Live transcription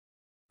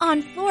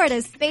On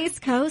Florida's Space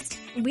Coast,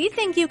 we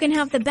think you can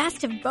have the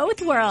best of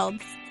both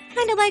worlds.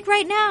 Kind of like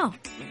right now.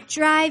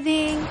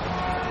 Driving,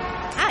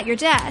 at your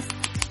desk,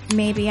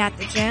 maybe at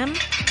the gym,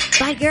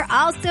 but you're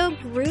also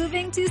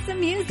grooving to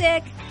some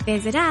music.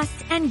 Visit us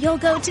and you'll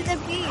go to the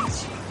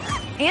beach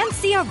and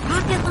see a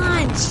rocket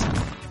launch.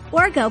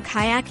 Or go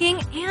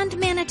kayaking and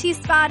manatee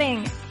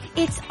spotting.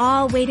 It's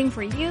all waiting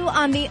for you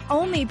on the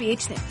only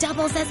beach that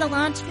doubles as a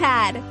launch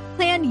pad.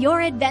 Plan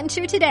your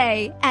adventure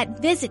today at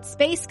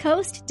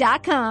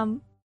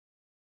visitspacecoast.com.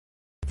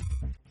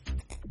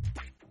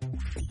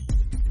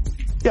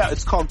 Yeah,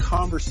 it's called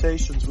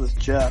Conversations with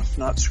Jeff,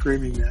 not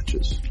Screaming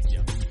Matches.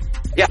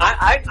 Yeah,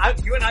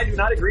 you and I do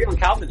not agree on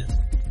Calvinism.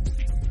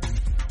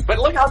 But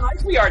look how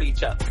nice we are to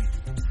each other.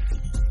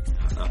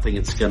 I think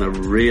it's going to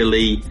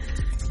really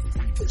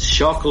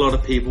shock a lot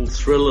of people,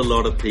 thrill a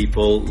lot of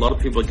people. A lot of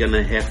people are going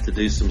to have to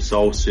do some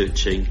soul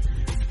searching.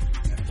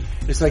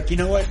 It's like, you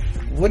know what?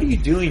 What are you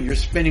doing? You're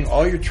spending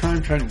all your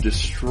time trying to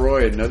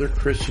destroy another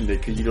Christian day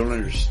because you don't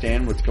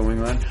understand what's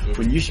going on,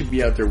 when you should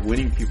be out there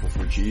winning people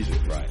for Jesus.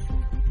 Right.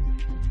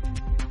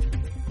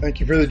 Thank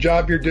you for the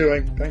job you're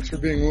doing. Thanks for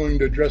being willing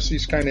to address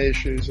these kind of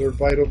issues. They're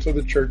vital to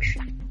the church.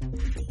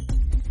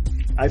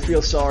 I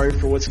feel sorry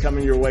for what's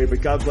coming your way,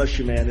 but God bless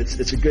you, man.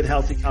 It's a good,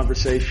 healthy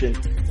conversation,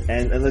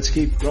 and let's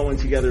keep growing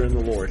together in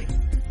the Lord.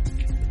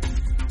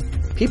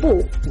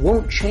 People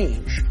won't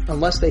change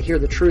unless they hear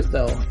the truth,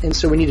 though. And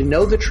so we need to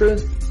know the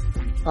truth,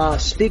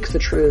 speak the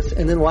truth,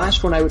 and then the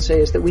last one I would say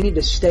is that we need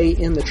to stay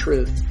in the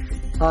truth,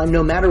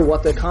 no matter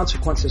what the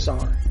consequences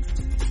are.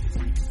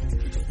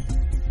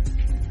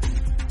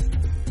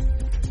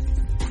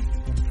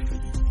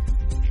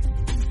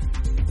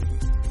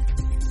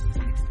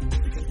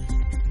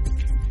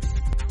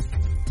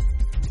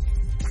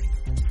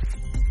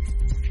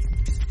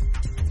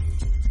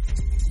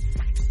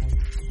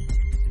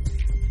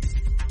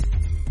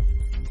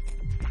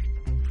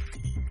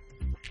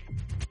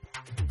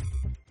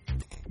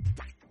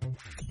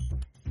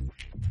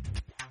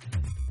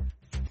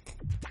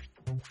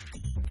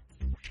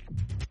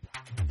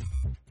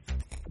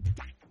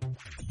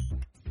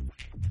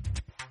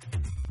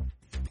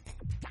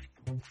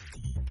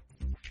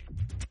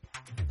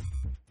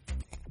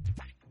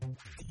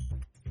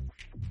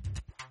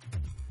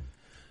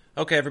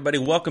 Okay, everybody,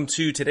 welcome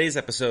to today's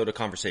episode of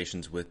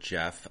Conversations with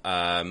Jeff.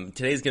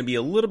 Today's going to be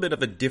a little bit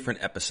of a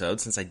different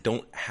episode since I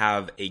don't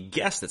have a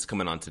guest that's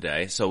coming on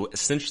today. So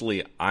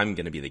essentially, I'm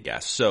going to be the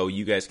guest. So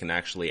you guys can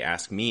actually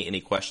ask me any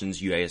questions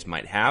you guys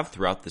might have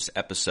throughout this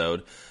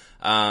episode.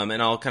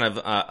 And I'll kind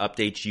of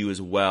update you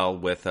as well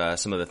with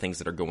some of the things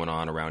that are going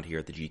on around here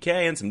at the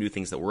GK and some new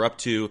things that we're up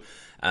to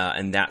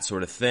and that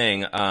sort of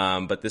thing.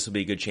 But this will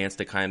be a good chance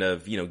to kind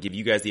of, give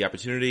you guys the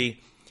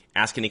opportunity,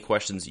 ask any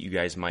questions that you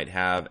guys might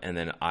have, and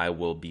then I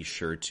will be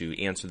sure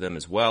to answer them,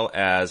 as well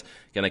as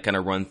going to kind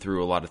of run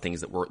through a lot of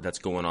things that's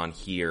going on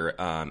here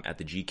at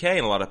the GK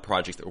and a lot of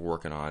projects that we're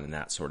working on and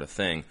that sort of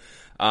thing.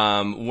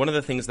 One of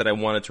the things that I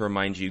wanted to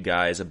remind you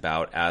guys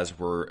about as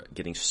we're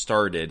getting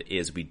started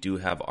is we do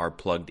have our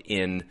Plugged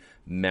In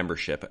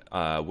membership,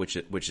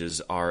 which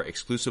is our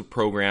exclusive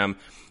program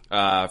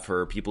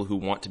for people who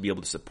want to be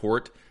able to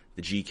support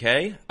the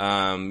GK.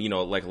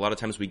 Like a lot of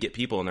times we get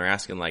people and they're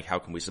asking, like, how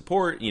can we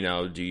support? Do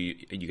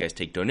you guys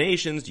take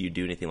donations? Do you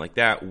do anything like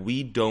that?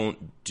 We're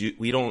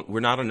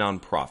not a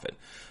nonprofit.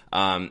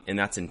 And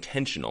that's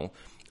intentional.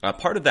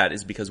 Part of that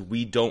is because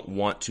we don't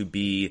want to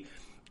be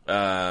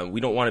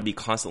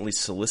constantly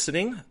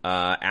soliciting,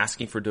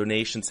 asking for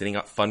donations, sending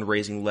out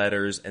fundraising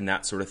letters and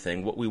that sort of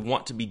thing. What we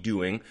want to be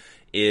doing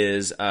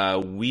is,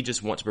 we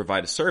just want to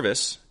provide a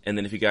service. And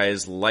then if you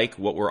guys like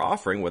what we're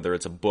offering, whether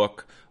it's a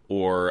book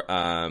or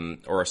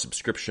a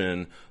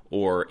subscription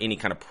or any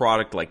kind of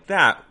product like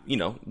that, you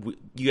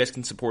guys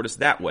can support us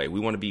that way. We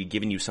want to be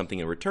giving you something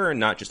in return,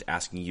 not just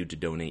asking you to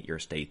donate your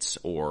estates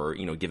or,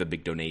 give a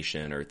big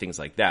donation or things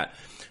like that.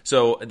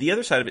 So the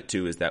other side of it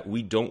too is that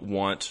we don't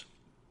want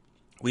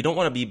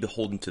to be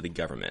beholden to the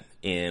government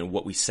in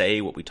what we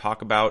say, what we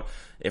talk about.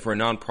 If we're a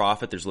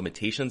nonprofit, there's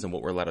limitations on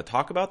what we're allowed to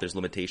talk about. There's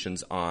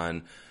limitations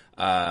on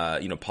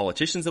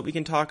politicians that we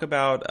can talk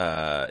about,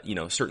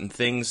 certain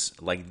things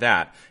like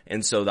that.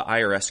 And so the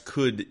IRS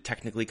could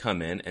technically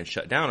come in and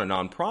shut down a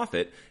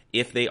nonprofit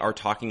if they are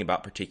talking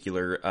about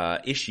particular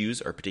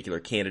issues or particular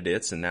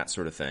candidates and that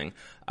sort of thing.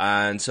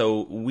 And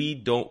so we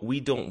don't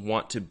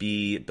want to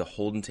be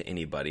beholden to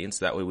anybody. And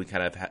so that way we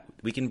kind of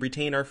we can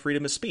retain our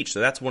freedom of speech. So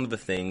that's one of the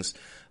things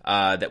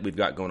that we've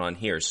got going on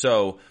here.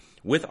 So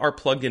with our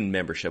Plugged In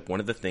membership,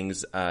 one of the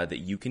things that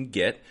you can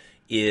get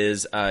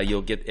is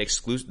you'll get the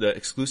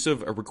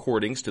exclusive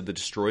recordings to the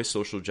Destroy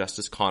Social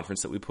Justice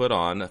Conference that we put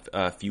on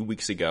a few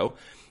weeks ago.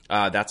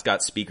 That's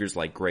got speakers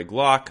like Greg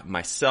Locke,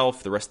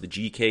 myself, the rest of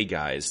the GK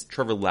guys,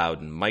 Trevor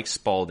Loudon, Mike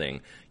Spalding,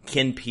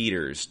 Ken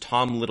Peters,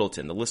 Tom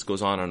Littleton. The list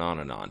goes on and on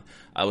and on.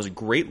 It was a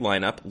great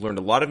lineup. Learned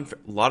a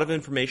lot of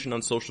information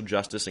on social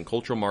justice and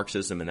cultural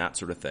Marxism and that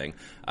sort of thing.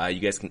 You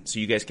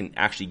guys can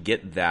actually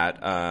get that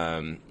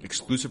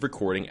exclusive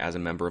recording as a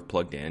member of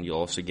Plugged In. You'll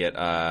also get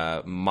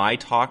my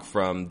talk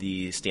from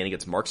the Stand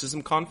Against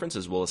Marxism conference,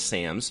 as well as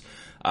Sam's.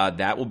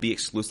 That will be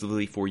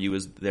exclusively for you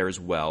there as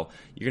well.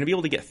 You're going to be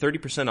able to get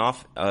 30%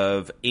 off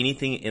of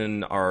anything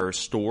in our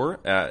store,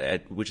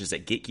 which is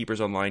at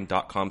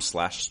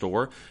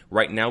gatekeepersonline.com/store.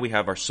 Right now we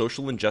have our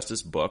social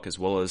injustice book, as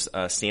well as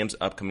Sam's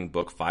upcoming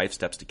book, 5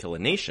 Steps to Kill a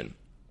Nation.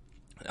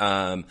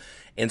 And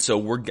so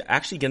we're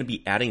actually going to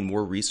be adding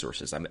more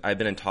resources. I've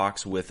been in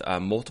talks with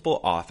multiple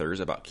authors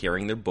about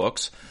carrying their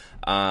books.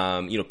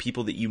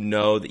 People that you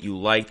know, that you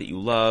like, that you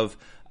love,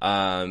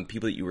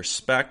 people that you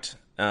respect.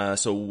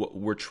 So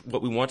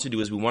what we want to do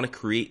is we want to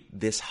create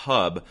this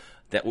hub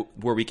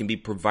where we can be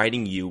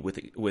providing you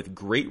with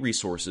great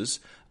resources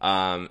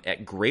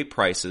at great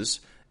prices,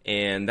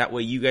 and that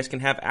way you guys can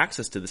have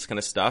access to this kind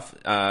of stuff.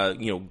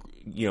 Grow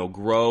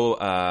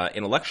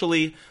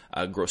intellectually,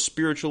 grow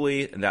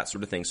spiritually, and that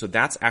sort of thing. So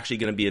that's actually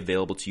going to be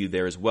available to you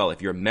there as well.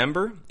 If you're a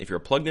member, if you're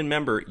a Plugged In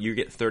member, you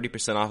get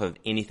 30% off of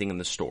anything in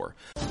the store.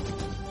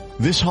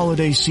 This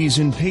holiday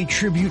season, pay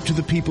tribute to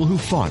the people who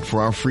fought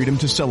for our freedom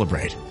to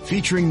celebrate.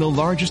 Featuring the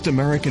largest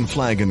American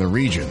flag in the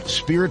region,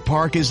 Spirit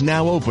Park is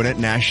now open at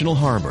National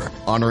Harbor,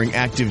 honoring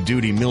active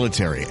duty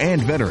military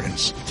and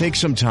veterans. Take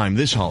some time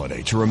this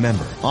holiday to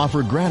remember,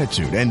 offer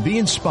gratitude, and be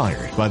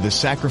inspired by the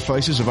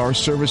sacrifices of our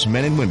service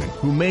men and women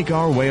who make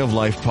our way of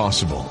life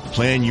possible.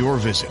 Plan your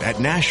visit at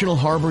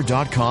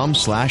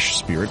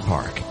nationalharbor.com/Spirit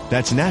Park.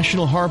 That's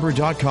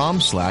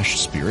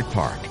nationalharbor.com/Spirit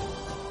Park.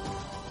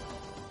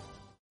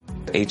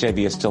 HIV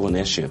is still an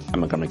issue in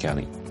Montgomery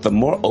County. The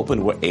more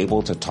open we're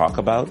able to talk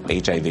about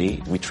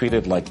HIV, we treat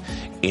it like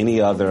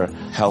any other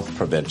health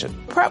prevention.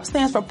 PrEP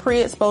stands for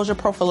pre-exposure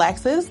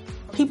prophylaxis.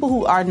 People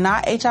who are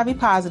not HIV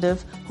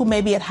positive, who may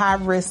be at high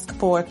risk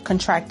for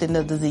contracting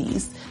the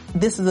disease.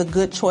 This is a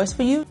good choice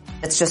for you.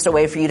 It's just a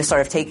way for you to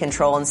sort of take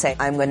control and say,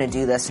 I'm going to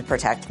do this to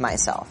protect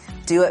myself.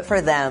 Do it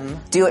for them.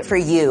 Do it for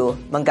you,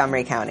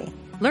 Montgomery County.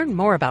 Learn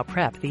more about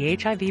PrEP, the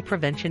HIV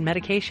prevention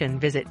medication.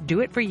 Visit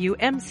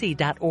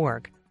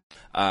doitforyoumc.org.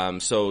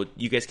 So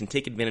you guys can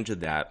take advantage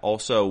of that.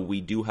 Also, we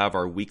do have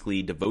our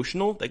weekly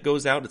devotional that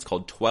goes out. It's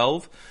called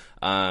 12,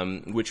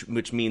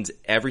 which means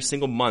every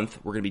single month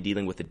we're going to be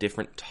dealing with a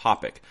different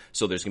topic.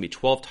 So there's going to be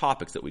 12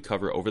 topics that we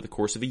cover over the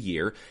course of a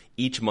year.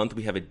 Each month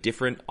we have a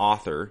different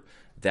author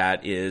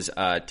that is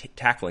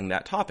tackling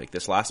that topic.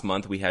 This last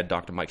month we had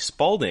Dr. Mike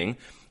Spalding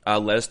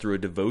led us through a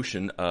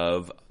devotion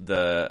of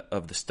the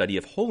study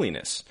of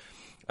holiness.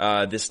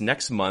 This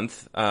next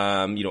month,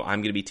 I'm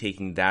going to be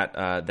taking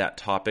that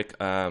topic.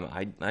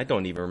 I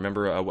don't even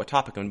remember what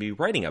topic I'm going to be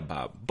writing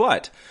about,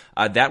 but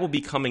that will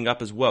be coming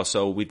up as well.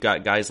 So we've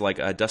got guys like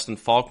Dustin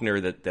Faulkner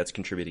that's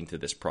contributing to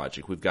this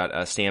project. We've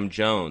got Sam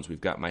Jones.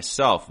 We've got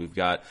myself. We've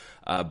got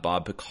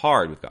Bob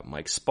Picard. We've got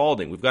Mike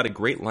Spalding. We've got a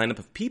great lineup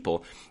of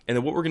people. And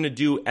then what we're going to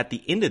do at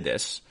the end of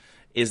this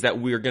is that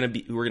we're going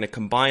to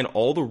combine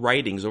all the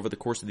writings over the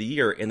course of the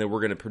year, and then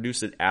we're going to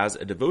produce it as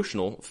a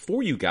devotional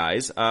for you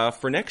guys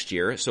for next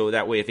year. So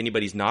that way, if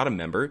anybody's not a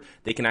member,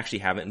 they can actually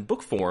have it in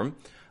book form,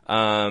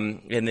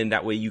 and then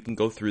that way you can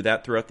go through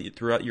that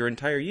throughout your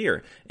entire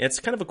year. And it's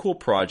kind of a cool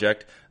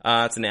project.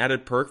 It's an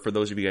added perk for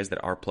those of you guys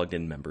that are Plugged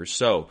In members.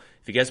 So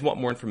if you guys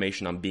want more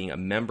information on being a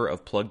member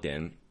of Plugged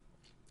In,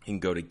 you can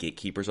go to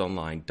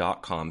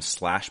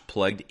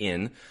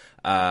gatekeepersonline.com/plugged-in.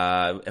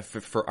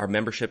 For our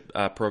membership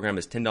program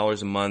is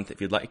 $10 a month.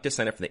 If you'd like to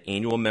sign up for the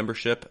annual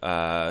membership,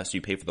 so you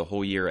pay for the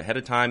whole year ahead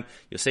of time,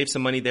 you'll save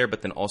some money there,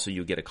 but then also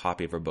you'll get a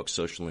copy of our book,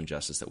 Social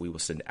Injustice, that we will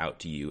send out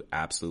to you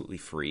absolutely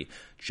free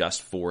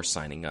just for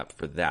signing up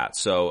for that.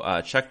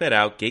 So check that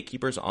out,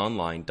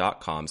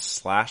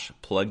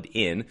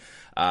 gatekeepersonline.com/plugged-in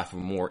for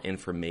more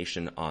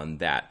information on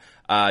that.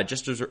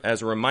 Just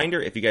as a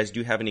reminder, if you guys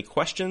do have any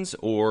questions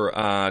or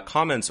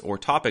comments or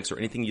topics or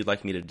anything you'd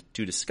like me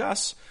to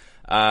discuss,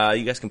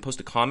 you guys can post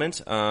a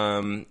comment,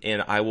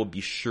 and I will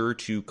be sure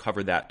to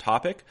cover that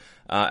topic.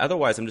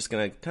 Otherwise, I'm just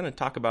going to kind of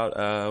talk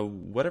about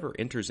whatever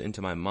enters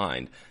into my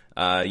mind.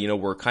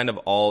 We're kind of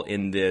all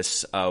in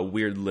this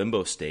weird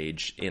limbo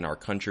stage in our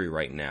country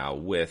right now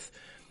with,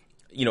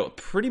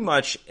 pretty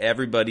much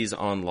everybody's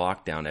on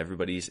lockdown.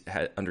 Everybody's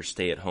under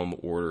stay-at-home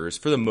orders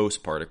for the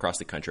most part across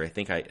the country. I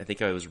think I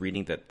was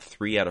reading that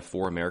 3 out of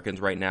 4 Americans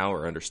right now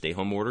are under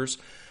stay-home orders.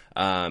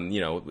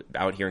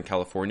 Out here in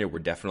California, I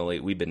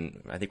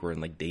think we're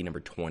in like day number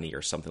 20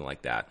 or something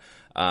like that.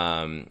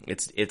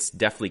 It's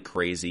definitely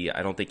crazy.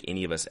 I don't think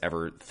any of us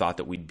ever thought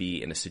that we'd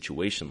be in a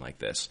situation like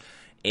this.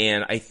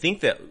 And I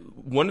think that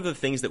one of the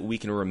things that we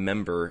can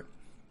remember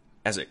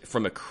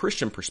from a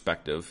Christian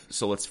perspective,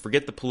 so let's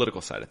forget the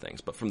political side of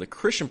things, but from the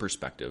Christian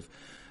perspective,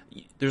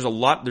 there's a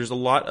lot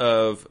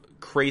of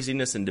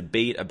craziness and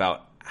debate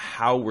about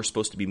how we're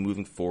supposed to be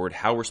moving forward,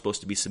 how we're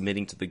supposed to be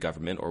submitting to the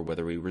government, or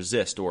whether we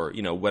resist, or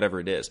whatever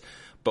it is.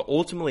 But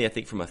ultimately, I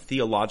think from a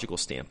theological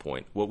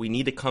standpoint, what we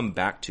need to come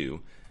back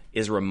to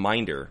is a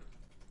reminder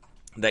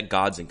that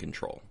God's in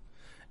control.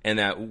 and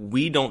that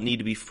we don't need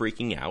to be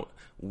freaking out.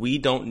 We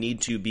don't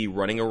need to be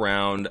running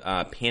around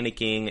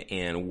panicking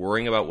and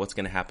worrying about what's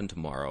going to happen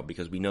tomorrow,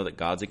 because we know that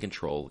God's in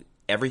control.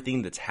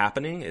 Everything that's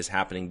happening is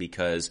happening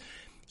because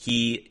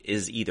He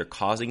is either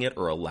causing it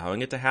or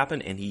allowing it to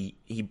happen, and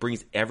he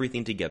brings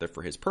everything together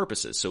for His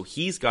purposes. So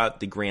He's got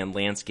the grand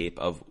landscape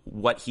of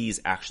what He's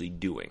actually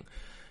doing.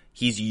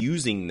 He's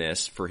using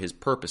this for His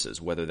purposes,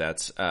 whether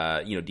that's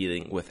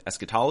dealing with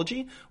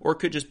eschatology, or it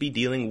could just be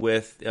dealing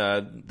with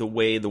the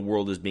way the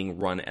world is being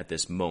run at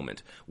this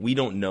moment. We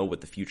don't know what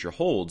the future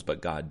holds,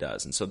 but God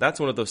does, and so that's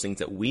one of those things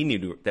that we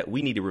need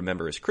to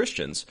remember as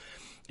Christians,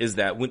 is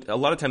that a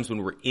lot of times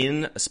when we're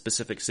in a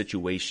specific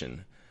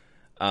situation,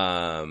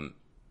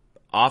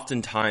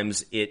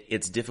 oftentimes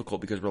it's difficult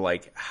because we're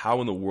like,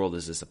 how in the world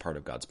is this a part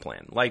of God's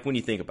plan? Like when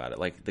you think about it,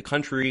 like the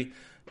country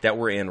that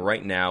we're in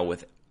right now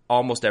with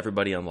almost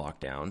everybody on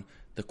lockdown,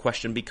 the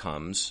question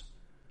becomes,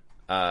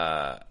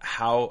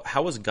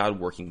 how is God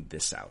working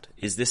this out?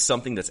 Is this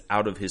something that's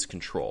out of His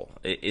control?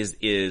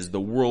 Is the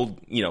world,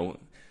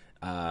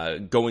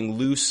 going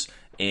loose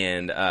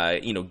and,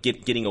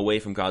 getting away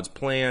from God's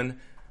plan?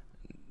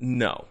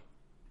 No.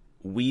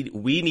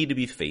 We need to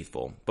be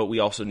faithful, but we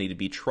also need to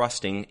be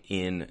trusting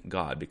in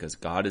God, because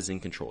God is in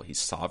control.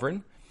 He's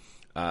sovereign.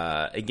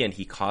 Again,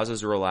 He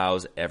causes or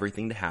allows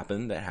everything to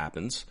happen that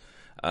happens.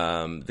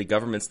 The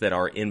governments that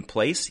are in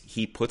place,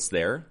 He puts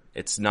there.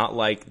 It's not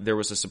like there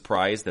was a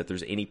surprise that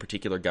there's any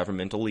particular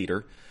governmental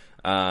leader.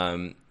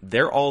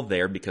 They're all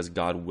there because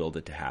God willed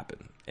it to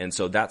happen. And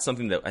so that's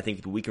something that I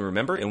think we can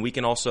remember, and we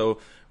can also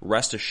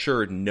rest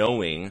assured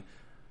knowing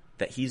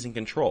that He's in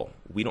control.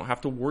 We don't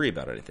have to worry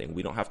about anything.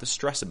 We don't have to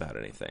stress about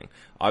anything.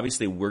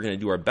 Obviously, we're going to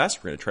do our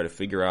best. We're going to try to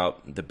figure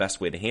out the best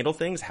way to handle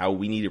things, how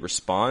we need to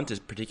respond to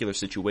particular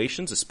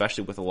situations,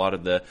 especially with a lot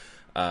of the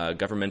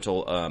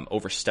governmental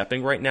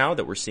overstepping right now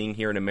that we're seeing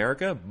here in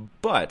America.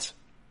 But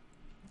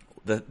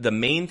the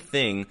main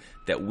thing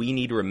that we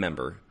need to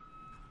remember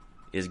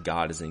is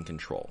God is in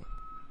control.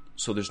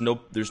 So there's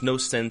no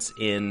sense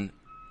in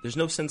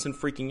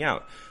freaking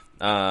out.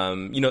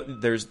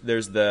 There's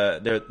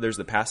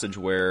the passage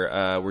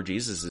where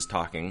Jesus is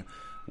talking,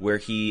 where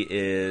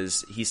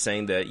he's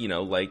saying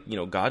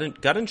that,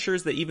 God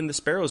ensures that even the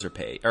sparrows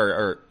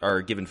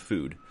are given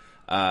food.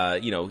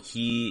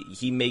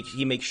 He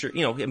makes sure,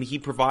 He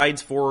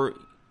provides for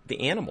the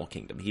animal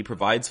kingdom. He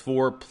provides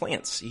for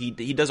plants.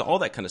 He does all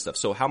that kind of stuff.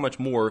 So how much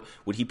more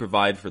would He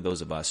provide for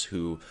those of us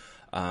who,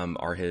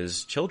 are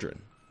His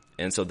children?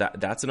 And so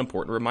that's an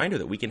important reminder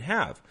that we can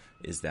have,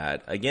 is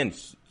that, again,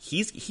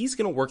 He's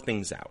going to work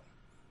things out.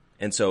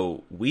 And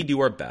so we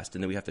do our best,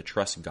 and then we have to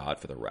trust God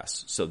for the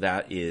rest. So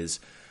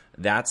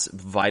that's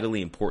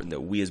vitally important,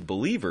 that we as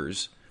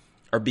believers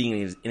are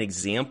being an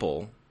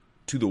example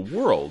to the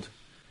world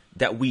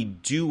that we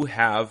do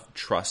have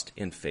trust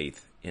and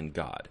faith in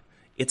God.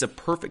 It's a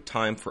perfect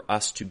time for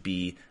us to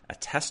be a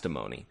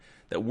testimony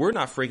that we're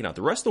not freaking out.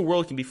 The rest of the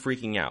world can be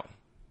freaking out.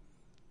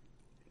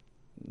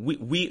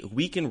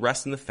 We can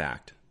rest in the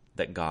fact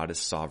that God is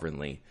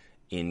sovereignly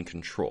in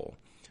control.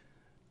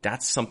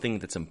 That's something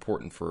that's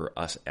important for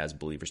us as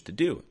believers to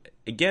do.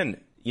 Again,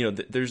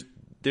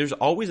 there's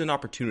always an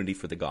opportunity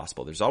for the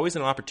gospel. There's always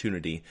an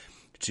opportunity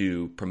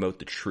to promote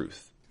the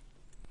truth.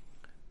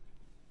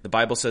 The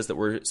Bible says that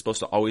we're supposed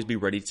to always be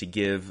ready to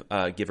give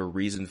a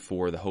reason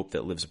for the hope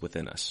that lives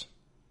within us.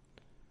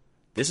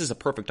 This is a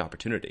perfect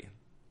opportunity.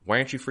 Why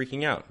aren't you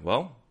freaking out?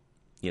 Well,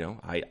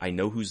 I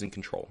know who's in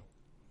control.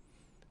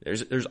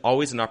 There's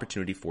always an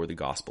opportunity for the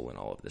gospel in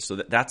all of this. So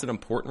that's an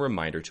important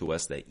reminder to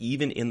us that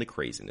even in the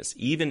craziness,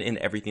 even in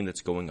everything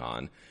that's going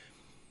on,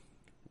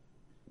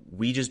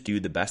 we just do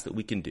the best that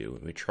we can do,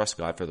 and we trust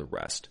God for the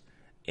rest.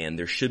 And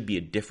there should be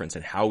a difference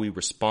in how we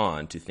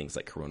respond to things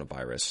like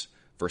coronavirus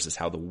versus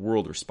how the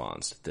world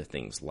responds to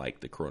things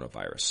like the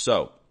coronavirus.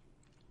 So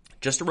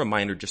just a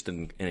reminder, just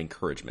an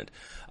encouragement.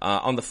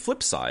 On the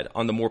flip side,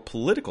 on the more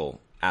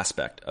political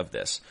aspect of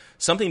this,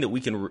 something that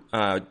we can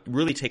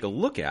really take a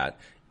look at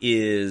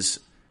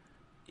is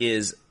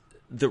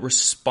the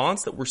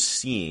response that we're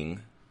seeing,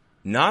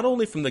 not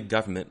only from the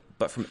government,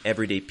 but from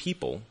everyday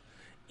people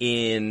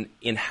in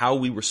how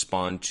we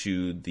respond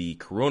to the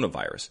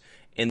coronavirus.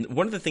 And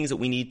one of the things that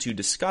we need to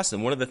discuss,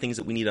 and one of the things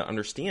that we need to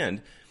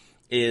understand,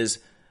 is,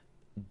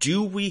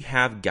 do we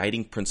have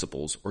guiding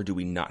principles or do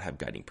we not have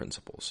guiding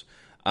principles?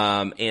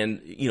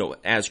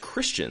 As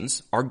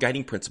Christians, our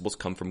guiding principles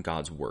come from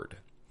God's Word.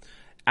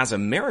 As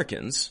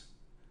Americans,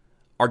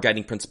 our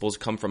guiding principles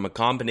come from a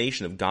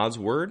combination of God's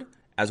Word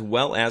as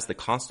well as the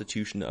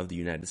Constitution of the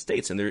United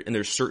States, and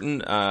there's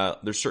certain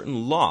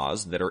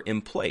laws that are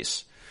in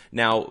place.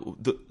 Now,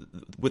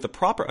 with a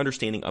proper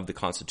understanding of the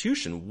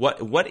Constitution,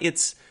 what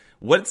it's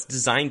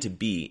designed to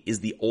be is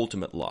the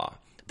ultimate law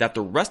that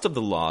the rest of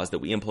the laws that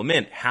we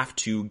implement have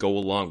to go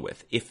along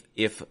with.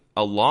 If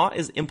a law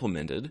is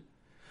implemented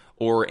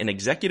or an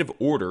executive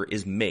order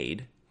is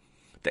made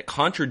that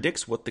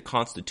contradicts what the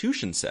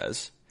Constitution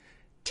says,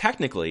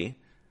 technically,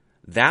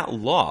 that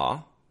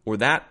law or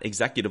that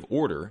executive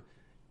order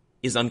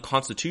is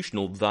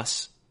unconstitutional,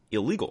 thus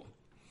illegal.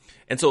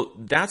 And so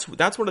that's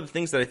one of the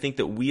things that I think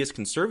that we as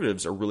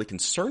conservatives are really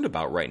concerned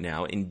about right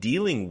now in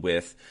dealing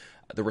with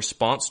the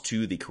response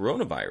to the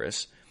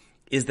coronavirus,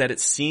 is that it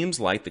seems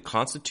like the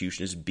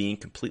Constitution is being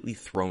completely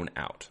thrown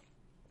out.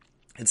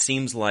 It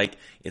seems like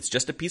it's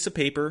just a piece of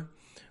paper.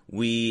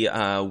 We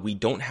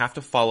don't have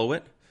to follow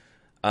it.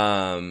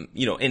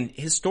 And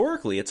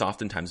historically, it's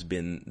oftentimes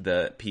been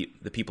the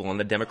people on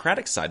the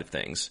Democratic side of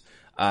things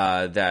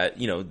that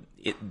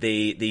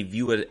they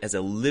view it as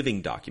a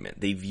living document.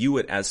 They view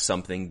it as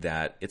something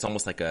that it's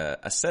almost like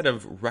a set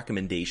of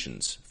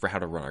recommendations for how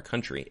to run our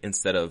country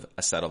instead of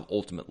a set of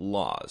ultimate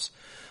laws.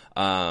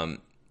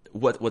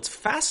 What's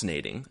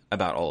fascinating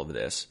about all of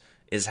this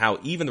is how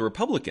even the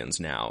Republicans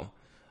now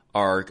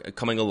are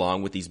coming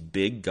along with these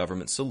big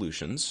government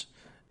solutions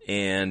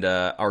and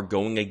are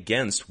going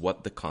against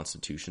what the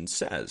Constitution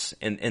says,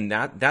 and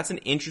that's an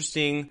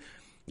interesting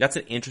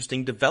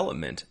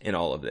development in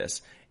all of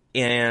this.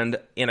 And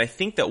I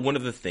think that one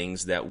of the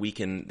things that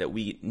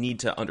we need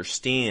to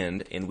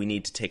understand and we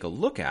need to take a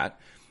look at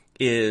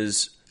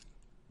is,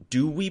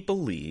 do we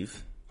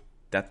believe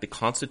that the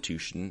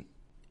Constitution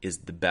is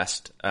the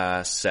best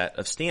set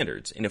of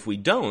standards? And if we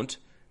don't,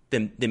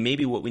 then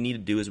maybe what we need to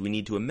do is we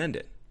need to amend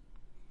it.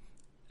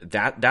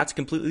 That's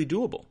completely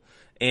doable.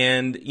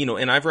 And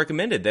and I've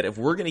recommended that if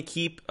we're going to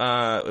keep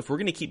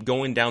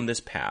going down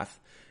this path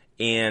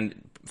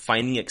and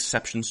finding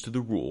exceptions to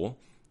the rule,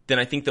 then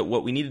I think that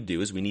what we need to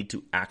do is we need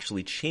to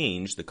actually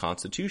change the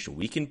Constitution.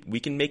 We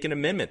can make an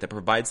amendment that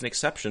provides an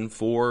exception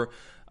for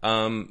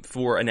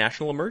a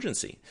national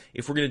emergency.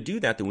 If we're going to do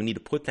that, then we need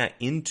to put that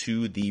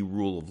into the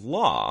rule of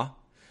law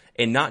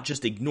and not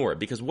just ignore it.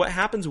 Because what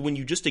happens when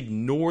you just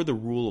ignore the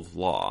rule of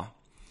law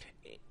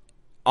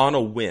on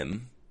a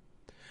whim?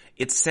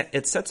 It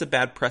sets a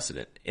bad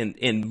precedent.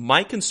 And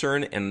my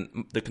concern,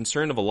 and the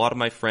concern of a lot of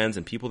my friends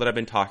and people that I've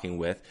been talking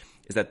with,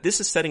 is that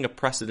this is setting a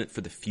precedent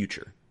for the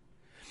future.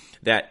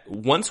 That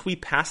once we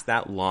pass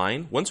that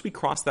line, once we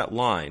cross that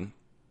line,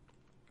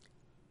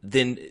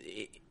 then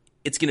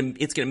it's gonna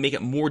make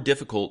it more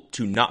difficult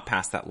to not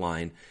pass that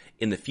line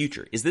in the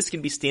future. Is this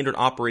gonna be standard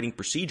operating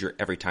procedure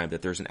every time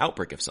that there's an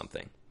outbreak of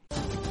something?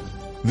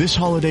 This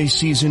holiday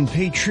season,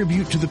 pay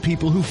tribute to the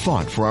people who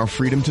fought for our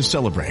freedom to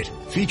celebrate.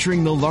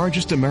 Featuring the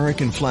largest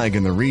American flag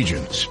in the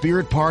region,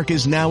 Spirit Park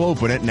is now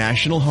open at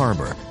National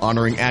Harbor,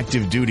 honoring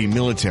active duty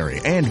military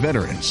and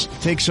veterans.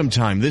 Take some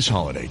time this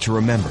holiday to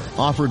remember,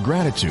 offer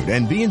gratitude,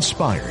 and be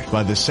inspired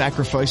by the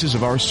sacrifices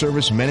of our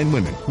service men and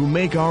women who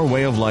make our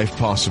way of life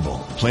possible.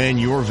 Plan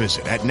your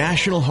visit at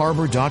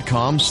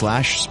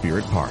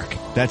nationalharbor.com/Spirit Park.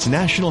 That's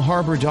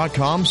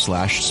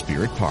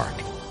nationalharbor.com/Spirit Park.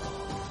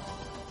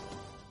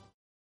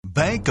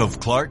 Bank of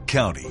Clark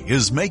County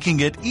is making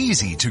it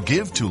easy to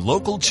give to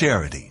local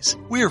charities.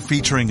 We're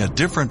featuring a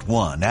different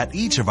one at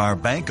each of our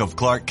Bank of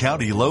Clark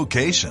County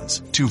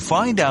locations. To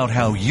find out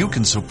how you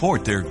can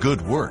support their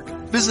good work,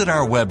 visit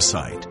our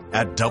website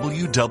at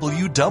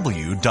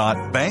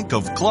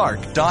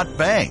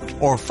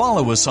www.bankofclark.bank or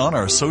follow us on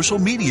our social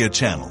media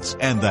channels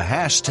and the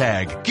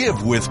hashtag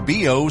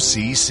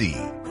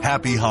GiveWithBOCC.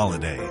 Happy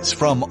holidays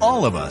from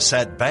all of us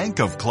at Bank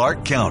of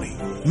Clark County.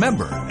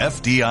 Member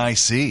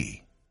FDIC.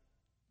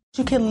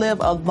 You can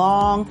live a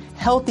long,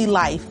 healthy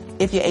life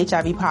if you're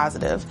HIV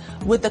positive.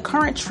 With the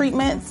current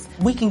treatments,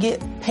 we can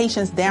get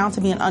patients down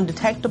to being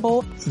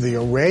undetectable. The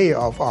array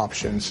of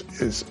options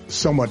is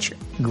so much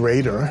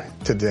greater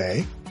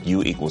today.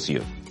 U equals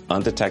U.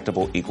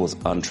 Undetectable equals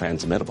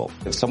untransmittable.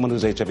 If someone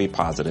who's HIV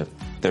positive,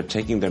 they're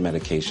taking their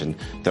medication,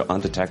 they're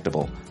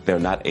undetectable, they're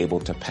not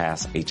able to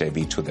pass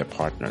HIV to their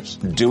partners.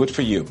 Do it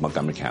for you,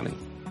 Montgomery County.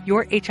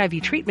 Your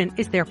HIV treatment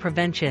is their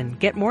prevention.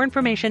 Get more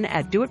information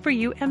at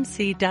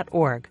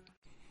doitforumc.org.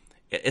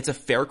 It's a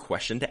fair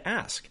question to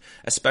ask,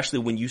 especially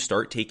when you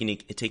start taking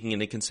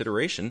into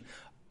consideration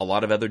a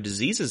lot of other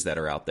diseases that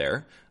are out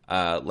there,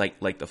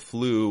 like the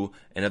flu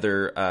and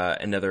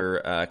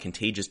other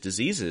contagious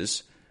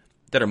diseases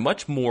that are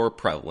much more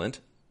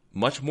prevalent,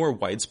 much more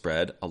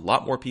widespread, a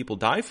lot more people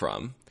die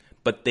from,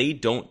 but they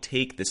don't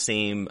take the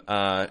same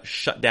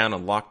shutdown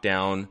and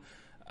lockdown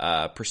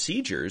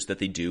procedures that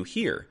they do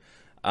here.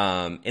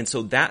 And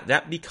so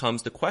that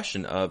becomes the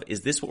question of,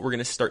 is this what we're going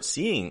to start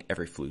seeing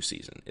every flu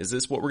season? Is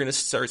this what we're going to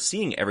start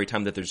seeing every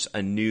time that there's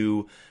a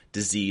new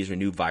disease or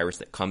new virus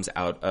that comes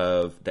out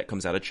of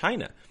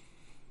China?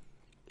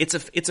 It's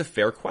a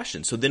fair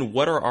question. So then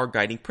what are our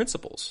guiding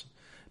principles?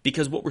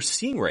 Because what we're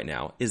seeing right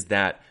now is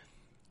that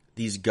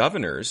these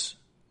governors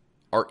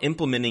are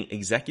implementing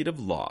executive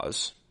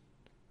laws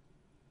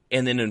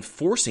and then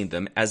enforcing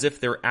them as if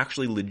they're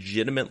actually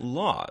legitimate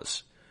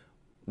laws.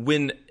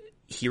 When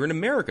here in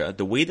America,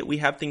 the way that we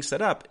have things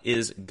set up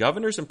is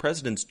governors and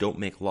presidents don't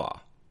make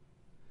law.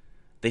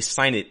 They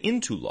sign it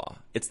into law.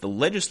 It's the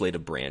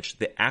legislative branch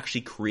that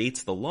actually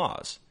creates the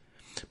laws.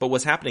 But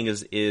what's happening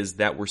is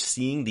that we're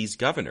seeing these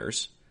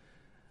governors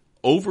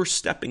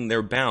overstepping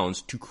their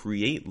bounds to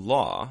create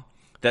law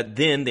that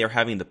then they're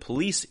having the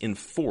police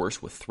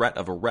enforce with threat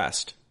of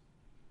arrest.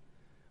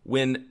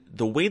 When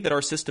the way that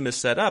our system is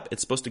set up,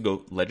 it's supposed to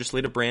go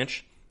legislative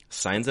branch,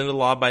 signs into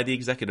law by the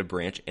executive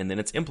branch, and then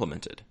it's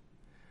implemented.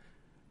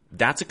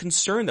 That's a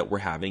concern that we're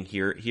having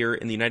here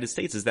in the United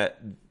States, is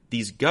that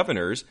these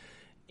governors,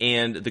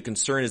 and the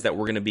concern is that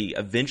we're going to be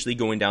eventually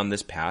going down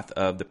this path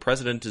of the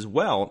president as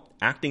well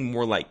acting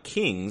more like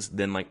kings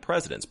than like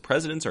presidents.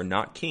 Presidents are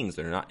not kings.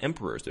 They're not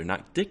emperors. They're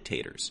not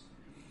dictators.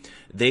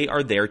 They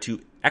are there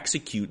to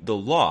execute the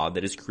law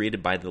that is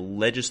created by the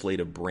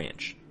legislative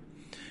branch.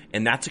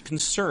 And that's a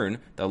concern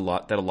that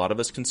a lot of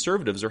us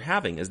conservatives are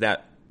having, is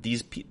that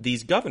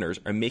these governors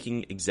are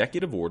making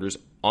executive orders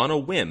on a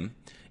whim,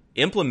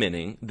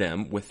 implementing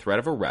them with threat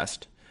of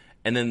arrest,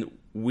 and then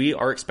we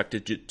are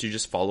expected to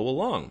just follow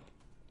along.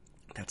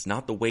 That's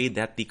not the way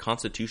that the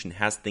Constitution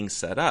has things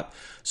set up.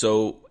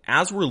 So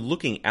as we're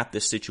looking at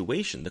this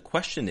situation, the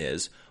question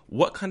is,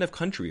 what kind of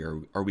country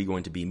are we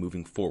going to be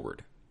moving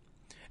forward?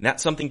 And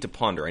that's something to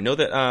ponder. I know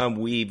that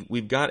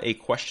we've got a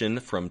question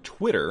from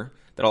Twitter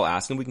that I'll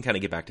ask, and we can kind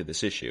of get back to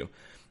this issue.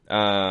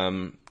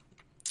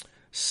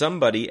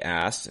 Somebody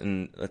asked,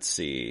 and let's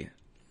see,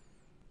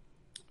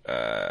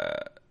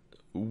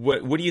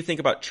 what do you think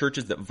about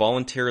churches that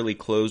voluntarily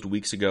closed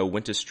weeks ago,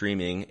 went to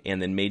streaming,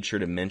 and then made sure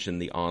to mention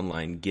the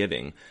online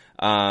giving?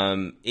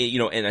 And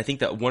I think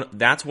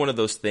that's one of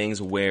those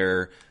things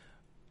where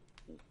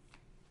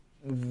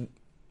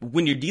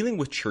when you're dealing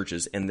with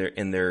churches and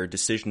their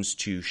decisions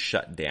to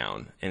shut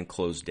down and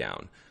close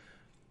down,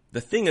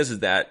 the thing is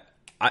that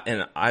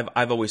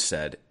I've always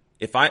said,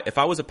 if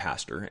I was a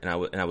pastor and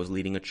I was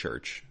leading a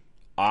church,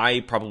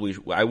 I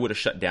would have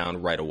shut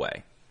down right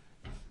away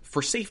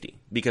for safety,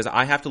 because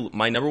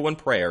my number one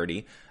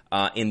priority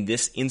in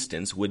this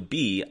instance would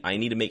be, I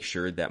need to make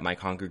sure that my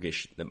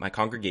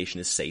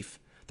congregation is safe,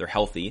 they're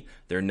healthy,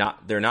 they're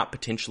not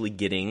potentially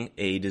getting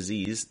a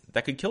disease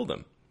that could kill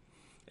them.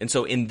 And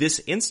so in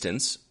this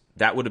instance,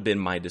 that would have been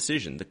my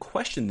decision. The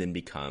question then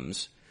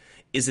becomes,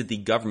 is it the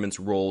government's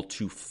role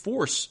to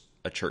force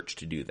a church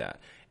to do that?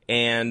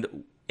 And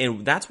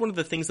that's one of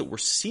the things that we're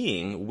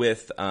seeing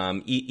with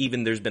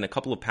even there's been a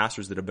couple of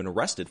pastors that have been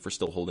arrested for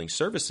still holding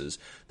services.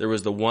 There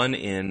was the one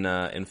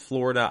in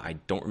Florida. I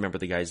don't remember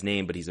the guy's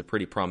name, but he's a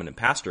pretty prominent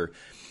pastor.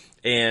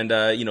 And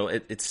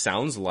it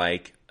sounds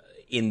like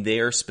in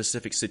their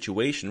specific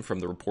situation, from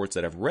the reports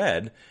that I've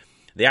read,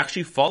 they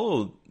actually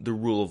followed the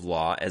rule of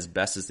law as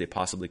best as they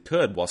possibly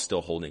could while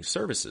still holding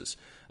services.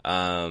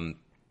 For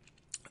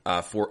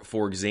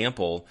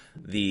example,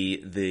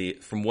 the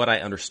from what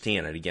I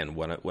understand, and again,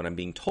 what I'm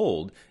being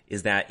told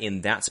is that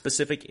in that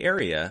specific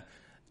area,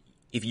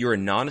 if you're a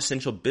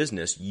non-essential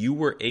business, you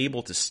were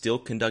able to still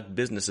conduct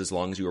business as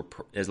long as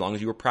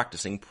you were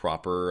practicing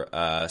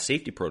proper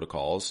safety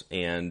protocols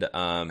and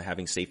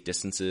having safe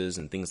distances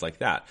and things like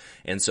that.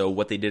 And so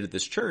what they did at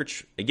this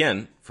church,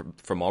 again,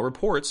 from all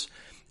reports,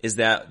 is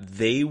that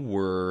they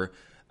were.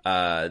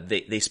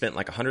 They spent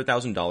like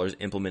 $100,000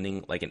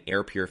 implementing like an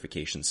air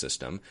purification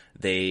system.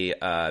 They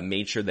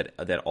made sure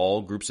that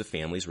all groups of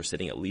families were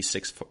sitting at least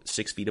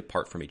 6 feet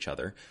apart from each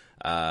other.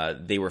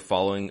 They were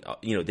following,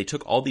 they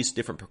took all these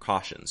different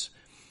precautions.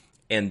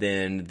 And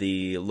then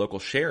the local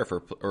sheriff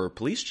or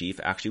police chief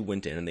actually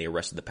went in and they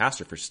arrested the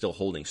pastor for still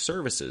holding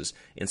services,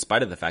 in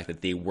spite of the fact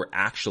that they were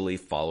actually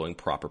following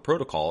proper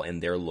protocol in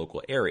their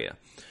local area.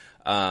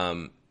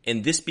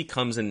 And this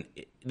becomes an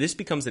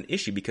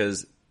issue,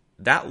 because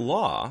that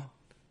law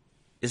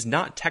is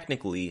not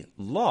technically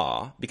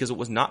law, because it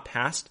was not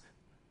passed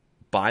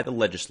by the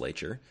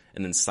legislature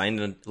and then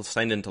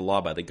signed into law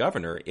by the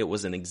governor. It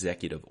was an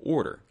executive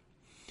order.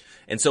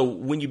 And so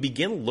when you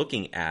begin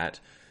looking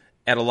at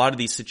a lot of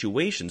these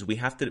situations, we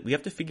have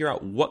to figure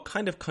out, what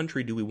kind of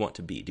country do we want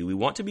to be? Do we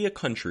want to be a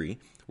country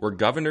where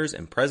governors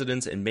and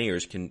presidents and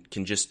mayors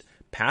can just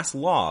pass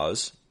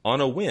laws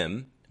on a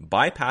whim,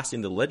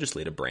 bypassing the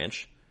legislative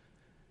branch,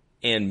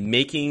 and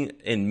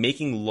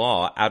making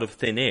law out of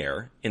thin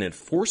air and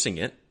enforcing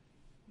it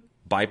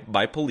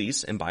by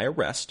police and by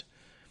arrest?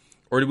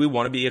 Or do we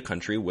want to be a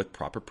country with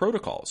proper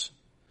protocols?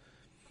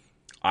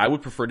 I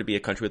would prefer to be a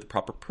country with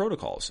proper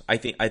protocols. I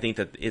think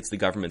that it's the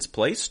government's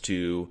place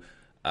to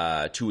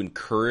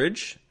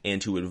encourage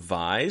and to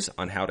advise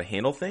on how to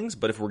handle things.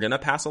 But if we're going to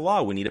pass a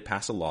law, we need to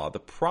pass a law the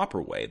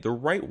proper way, the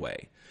right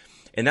way.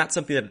 And that's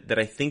something that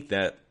I think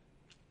that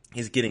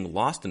is getting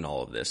lost in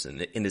all of this,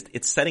 and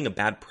it's setting a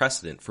bad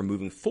precedent for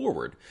moving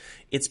forward.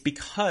 It's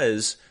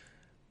because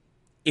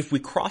if we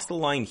cross the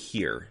line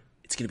here,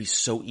 it's going to be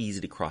so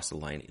easy to cross the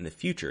line in the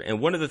future.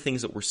 And one of the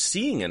things that we're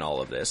seeing in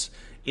all of this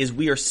is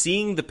we are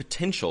seeing the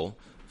potential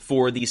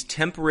for these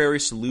temporary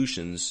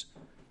solutions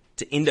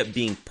to end up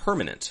being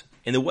permanent.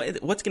 And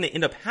what's going to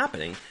end up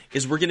happening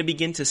is we're going to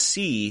begin to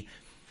see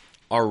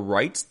our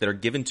rights that are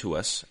given to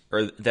us,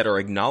 or that are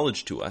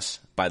acknowledged to us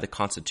by the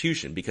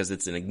Constitution, because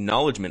it's an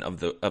acknowledgement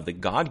of the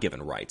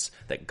God-given rights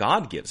that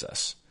God gives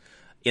us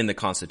in the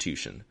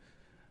Constitution.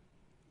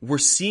 We're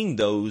seeing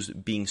those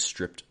being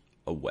stripped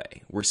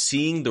away. We're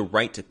seeing the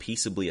right to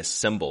peaceably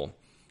assemble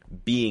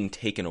being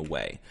taken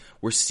away.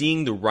 We're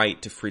seeing the right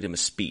to freedom of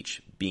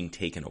speech being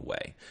taken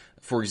away.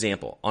 For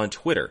example, on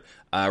Twitter,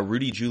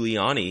 Rudy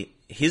Giuliani,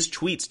 his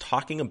tweets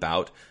talking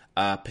about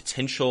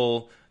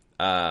potential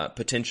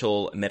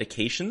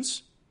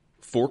medications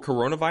for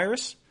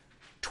coronavirus,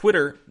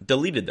 Twitter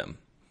deleted them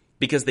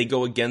because they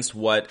go against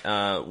what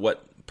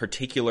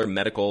particular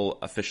medical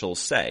officials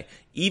say,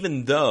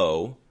 even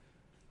though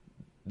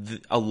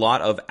a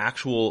lot of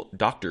actual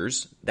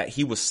doctors that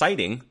he was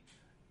citing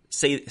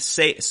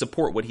say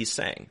support what he's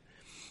saying.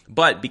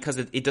 But because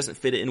it doesn't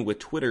fit in with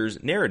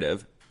Twitter's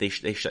narrative, they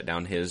shut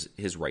down his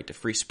right to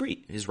free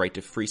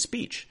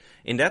speech.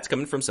 And that's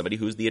coming from somebody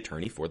who's the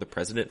attorney for the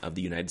President of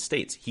the United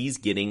States. He's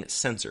getting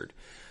censored.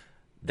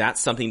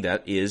 That's something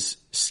that is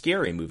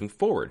scary moving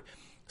forward.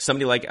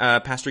 Somebody like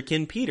Pastor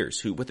Ken Peters,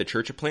 who with the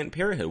Church of Planned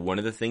Parenthood, one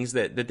of the things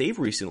that they've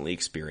recently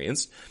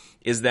experienced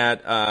is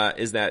that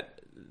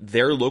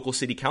their local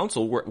city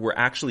council were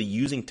actually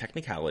using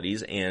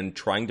technicalities and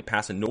trying to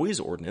pass a noise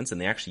ordinance,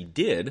 and they actually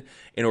did,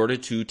 in order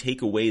to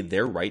take away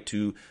their right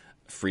to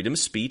freedom of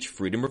speech,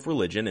 freedom of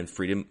religion, and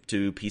freedom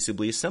to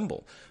peaceably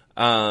assemble,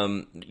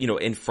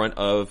 in front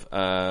of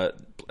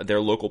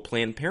their local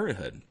Planned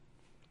Parenthood.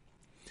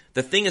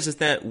 The thing is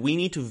that we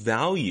need to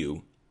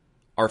value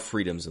our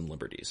freedoms and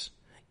liberties,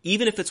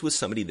 even if it's with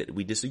somebody that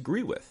we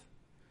disagree with.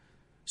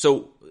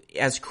 So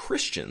as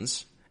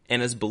Christians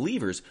and as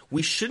believers,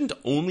 we shouldn't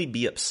only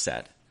be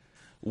upset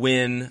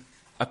when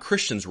a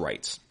Christian's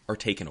rights are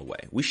taken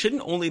away. We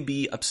shouldn't only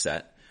be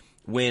upset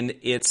when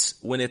it's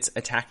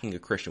attacking a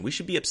Christian. We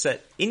should be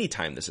upset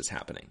anytime this is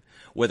happening,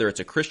 whether it's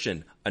a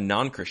Christian, a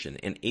non-Christian,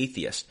 an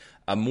atheist,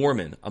 a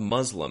Mormon, a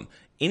Muslim,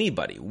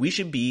 anybody. We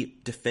should be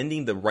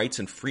defending the rights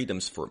and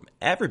freedoms for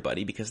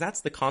everybody, because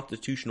that's the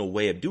constitutional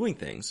way of doing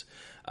things.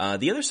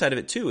 The other side of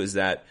it too is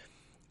that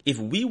if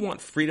we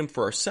want freedom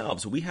for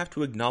ourselves, we have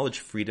to acknowledge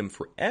freedom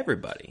for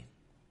everybody.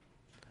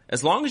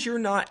 As long as you're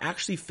not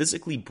actually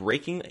physically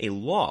breaking a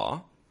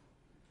law,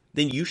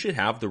 then you should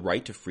have the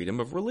right to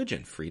freedom of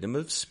religion, freedom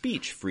of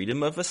speech,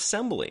 freedom of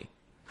assembly.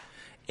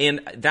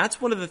 And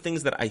that's one of the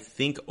things that I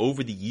think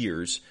over the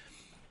years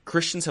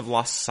Christians have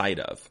lost sight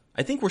of.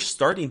 I think we're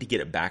starting to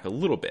get it back a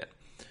little bit.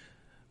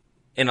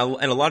 And a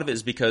lot of it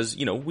is because,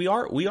 we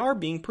are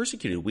being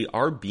persecuted. We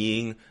are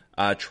being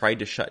trying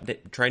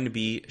to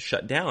be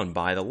shut down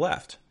by the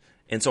left.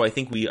 And so I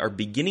think we are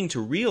beginning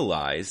to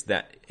realize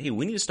that, hey,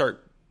 we need to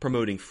start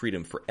promoting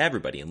freedom for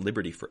everybody and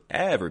liberty for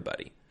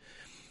everybody.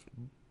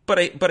 But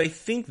I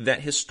think that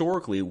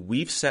historically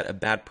we've set a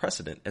bad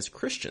precedent as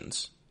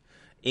Christians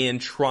in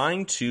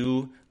trying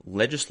to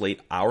legislate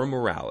our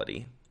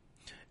morality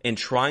and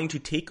trying to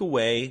take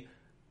away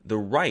the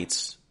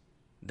rights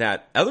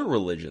that other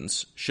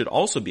religions should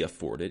also be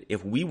afforded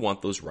if we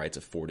want those rights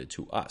afforded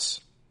to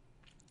us.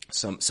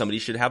 Somebody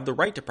should have the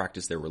right to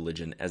practice their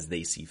religion as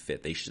they see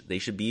fit. They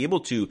should be able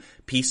to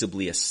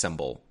peaceably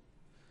assemble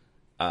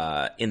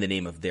in the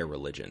name of their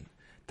religion.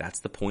 That's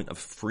the point of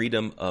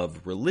freedom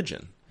of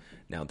religion.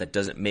 Now, that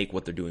doesn't make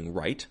what they're doing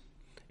right.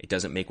 It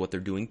doesn't make what they're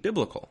doing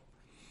biblical.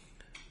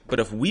 But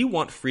if we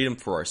want freedom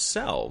for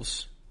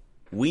ourselves,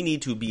 we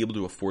need to be able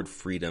to afford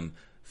freedom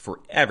for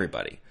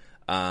everybody.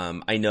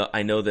 I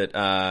know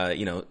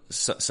that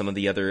some of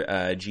the other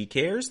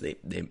GKers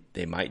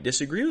they might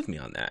disagree with me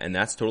on that, and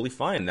that's totally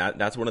fine.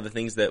 That's one of the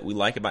things that we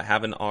like about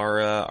having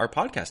our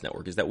podcast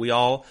network, is that we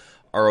all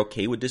are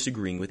okay with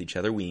disagreeing with each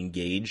other. We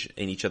engage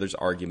in each other's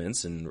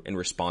arguments and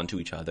respond to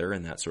each other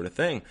and that sort of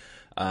thing.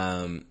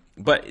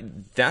 But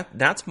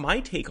that's my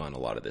take on a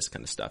lot of this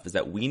kind of stuff, is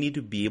that we need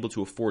to be able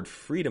to afford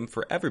freedom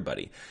for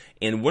everybody.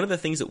 And one of the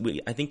things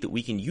that I think that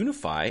we can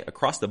unify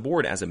across the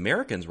board as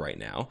Americans right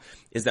now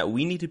is that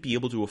we need to be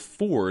able to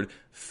afford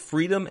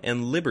freedom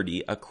and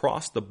liberty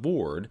across the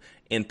board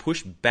and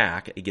push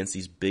back against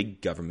these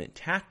big government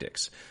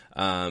tactics.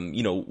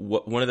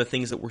 One of the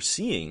things that we're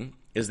seeing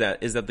is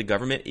that the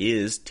government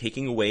is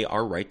taking away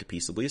our right to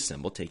peaceably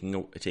assemble,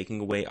 taking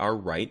away our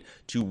right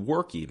to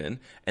work even,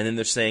 and then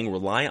they're saying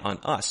rely on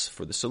us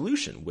for the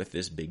solution with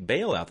this big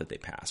bailout that they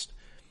passed.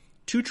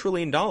 $2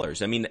 trillion.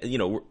 I mean,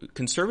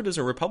 conservatives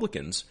and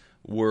Republicans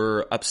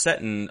were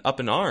upset and up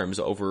in arms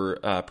over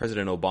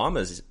President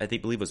Obama's, I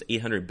believe it was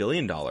 $800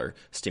 billion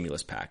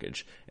stimulus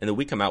package, and then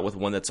we come out with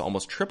one that's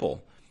almost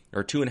triple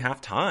or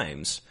 2.5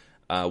 times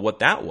what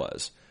that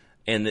was,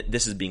 and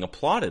this is being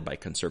applauded by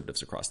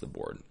conservatives across the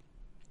board.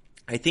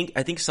 I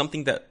think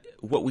something that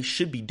what we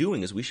should be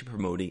doing is we should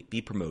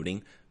be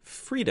promoting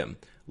freedom,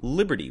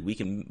 liberty. We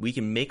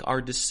can make our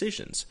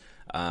decisions.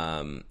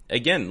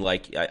 Again,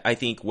 like I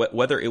think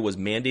whether it was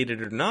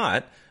mandated or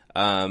not,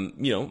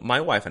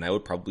 my wife and I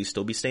would probably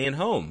still be staying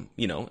home,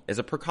 as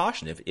a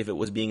precaution. If it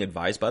was being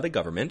advised by the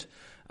government,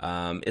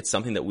 it's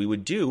something that we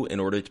would do in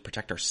order to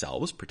protect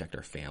ourselves, protect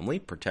our family,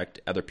 protect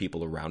other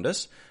people around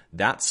us.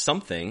 That's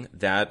something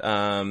that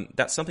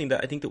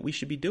I think that we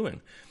should be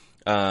doing.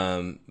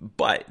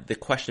 But the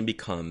question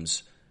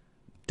becomes,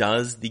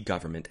 does the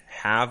government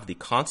have the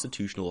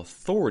constitutional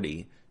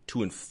authority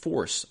to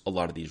enforce a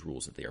lot of these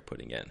rules that they are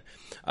putting in?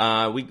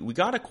 We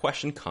got a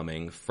question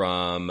coming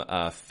from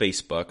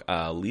Facebook.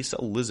 Lisa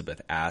Elizabeth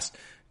asked,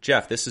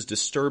 Jeff, this is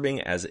disturbing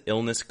as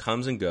illness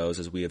comes and goes,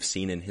 as we have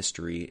seen in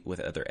history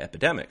with other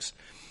epidemics.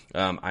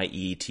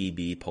 i.e.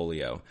 TB,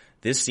 polio.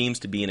 This seems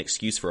to be an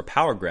excuse for a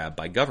power grab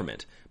by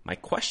government. My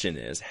question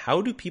is,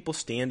 how do people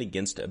stand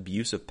against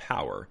abuse of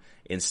power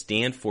and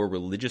stand for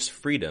religious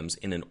freedoms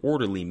in an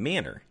orderly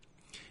manner?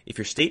 If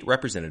your state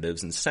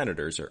representatives and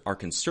senators are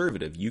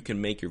conservative, you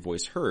can make your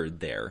voice heard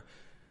there.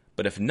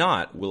 But if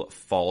not, will it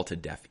fall to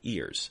deaf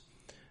ears?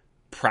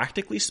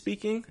 Practically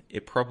speaking,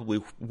 it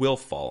probably will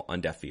fall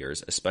on deaf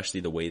ears,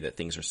 especially the way that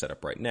things are set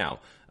up right now.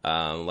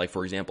 Like,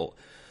 for example,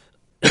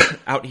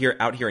 out here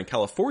in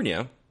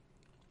California,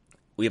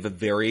 we have a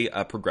very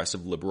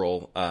progressive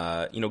liberal,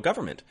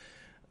 government.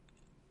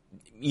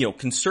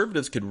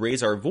 Conservatives could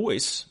raise our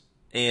voice,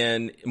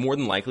 and more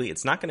than likely,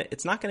 it's not going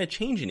to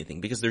change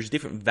anything because there's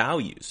different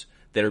values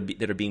that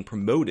are being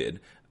promoted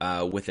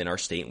within our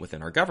state and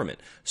within our government.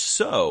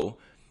 So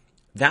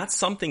that's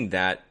something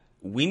that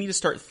we need to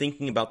start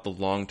thinking about the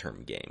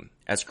long-term game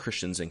as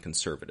Christians and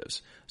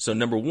conservatives. So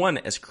number one,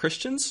 as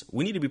Christians,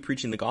 we need to be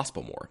preaching the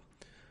gospel more.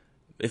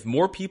 If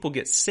more people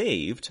get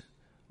saved,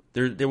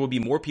 there will be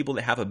more people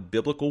that have a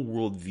biblical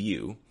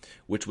worldview,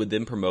 which would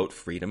then promote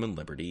freedom and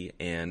liberty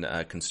and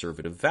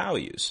conservative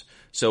values.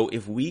 So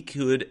if we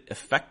could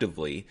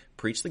effectively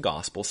preach the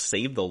gospel,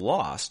 save the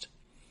lost,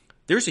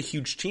 there's a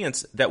huge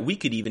chance that we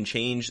could even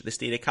change the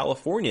state of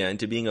California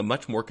into being a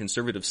much more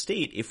conservative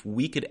state if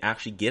we could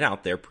actually get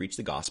out there, preach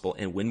the gospel,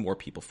 and win more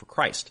people for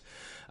Christ.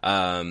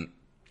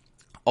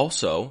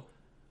 Also,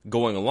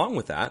 going along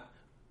with that,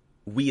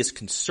 we as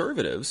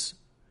conservatives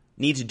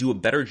need to do a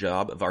better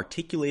job of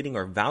articulating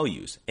our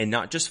values and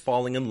not just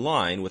falling in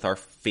line with our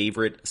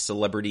favorite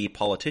celebrity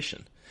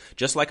politician.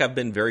 Just like I've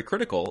been very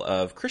critical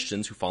of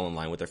Christians who fall in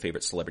line with their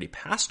favorite celebrity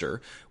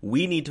pastor,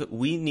 we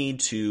need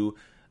to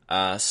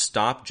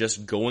stop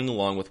just going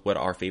along with what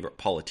our favorite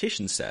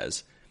politician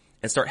says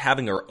and start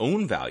having our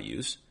own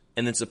values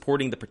and then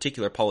supporting the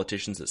particular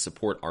politicians that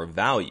support our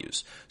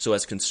values. So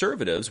as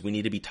conservatives, we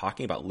need to be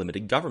talking about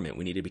limited government.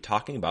 We need to be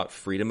talking about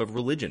freedom of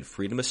religion,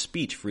 freedom of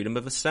speech, freedom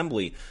of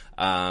assembly,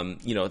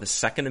 the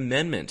Second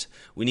Amendment.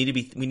 We need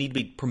to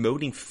be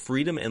promoting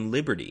freedom and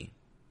liberty.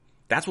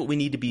 That's what we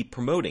need to be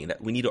promoting.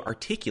 That we need to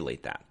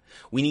articulate that.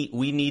 We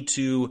need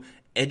to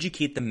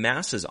educate the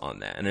masses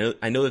on that. And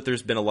I know that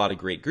there's been a lot of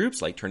great groups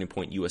like Turning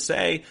Point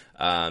USA,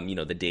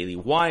 the Daily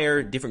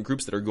Wire, different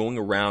groups that are going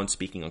around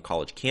speaking on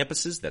college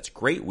campuses. That's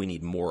great. We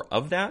need more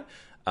of that.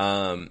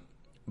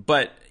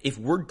 But if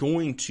we're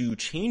going to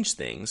change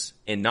things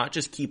and not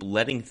just keep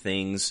letting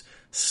things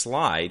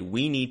slide,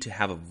 we need to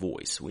have a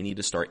voice. We need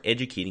to start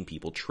educating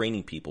people,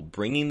 training people,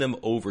 bringing them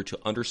over to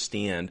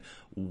understand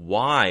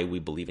why we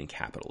believe in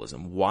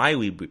capitalism, why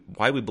we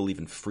believe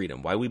in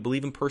freedom, why we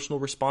believe in personal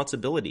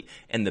responsibility,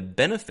 and the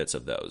benefits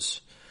of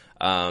those.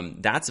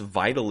 That's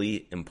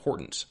vitally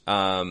important.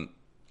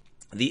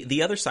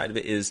 The other side of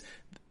it is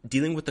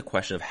dealing with the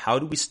question of how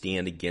do we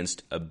stand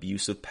against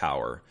abuse of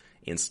power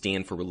and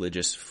stand for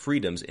religious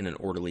freedoms in an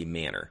orderly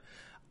manner.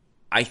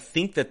 I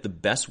think that the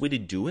best way to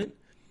do it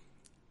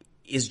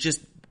is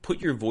just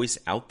put your voice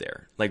out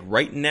there. Like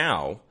right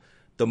now,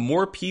 the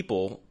more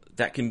people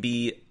that can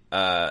be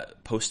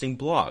posting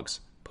blogs,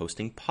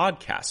 posting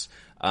podcasts,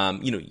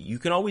 you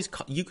can always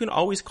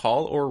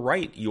call or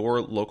write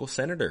your local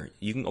senator.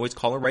 You can always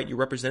call and write your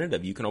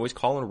representative. You can always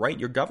call and write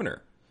your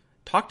governor.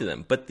 Talk to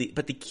them. But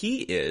the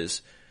key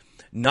is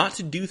not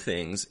to do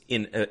things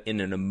in an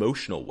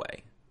emotional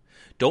way.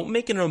 Don't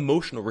make an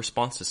emotional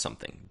response to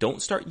something.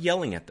 Don't start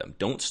yelling at them.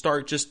 Don't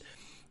start just,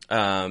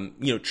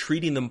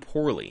 treating them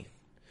poorly.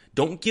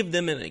 Don't give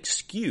them an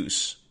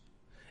excuse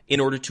in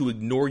order to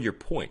ignore your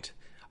point.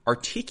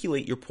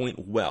 Articulate your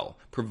point well.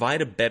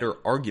 Provide a better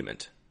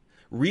argument.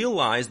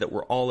 Realize that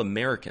we're all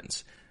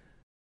Americans.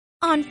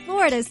 On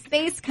Florida's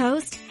Space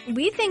Coast,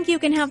 we think you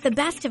can have the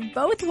best of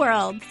both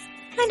worlds.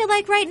 Kind of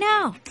like right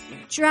now.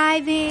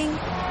 Driving,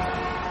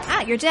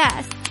 at your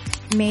desk,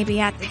 maybe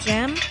at the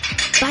gym.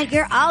 But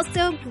you're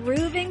also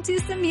grooving to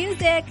some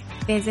music.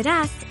 Visit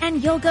us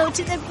and you'll go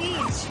to the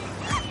beach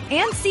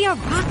and see a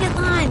rocket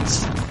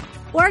launch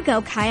or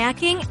go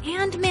kayaking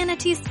and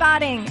manatee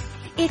spotting.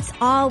 It's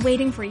all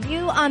waiting for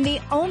you on the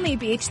only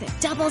beach that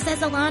doubles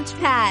as a launch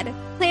pad.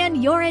 Plan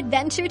your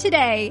adventure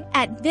today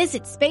at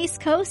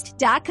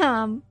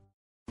visitspacecoast.com.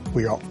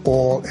 We are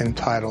all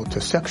entitled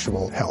to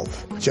sexual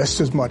health, just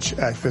as much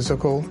as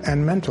physical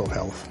and mental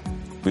health.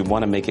 We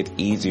want to make it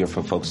easier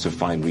for folks to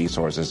find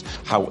resources.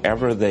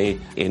 However they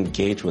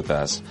engage with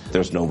us,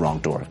 there's no wrong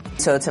door.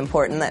 So it's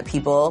important that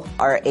people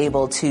are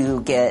able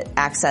to get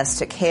access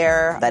to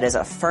care that is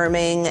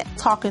affirming.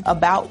 Talking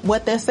about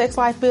what their sex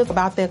life is,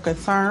 about their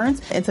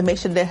concerns, and to make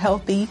sure they're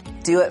healthy.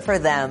 Do it for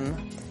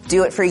them.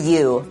 Do it for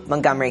you,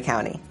 Montgomery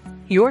County.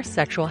 Your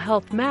sexual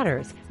health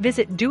matters.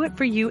 Visit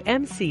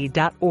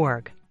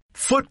doitforyoumc.org.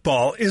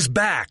 Football is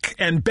back,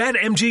 and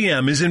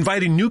BetMGM is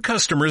inviting new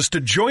customers to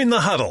join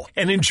the huddle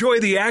and enjoy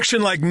the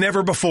action like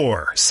never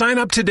before. Sign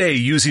up today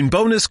using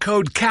bonus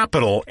code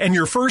CAPITAL, and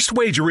your first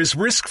wager is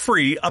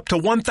risk-free up to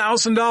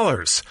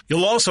 $1,000.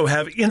 You'll also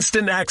have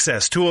instant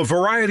access to a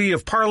variety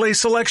of parlay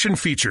selection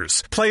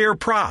features, player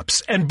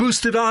props, and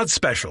boosted odds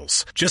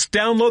specials. Just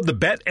download the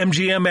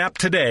BetMGM app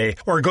today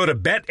or go to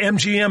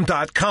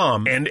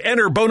BetMGM.com and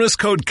enter bonus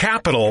code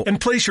CAPITAL and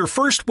place your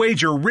first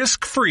wager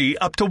risk-free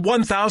up to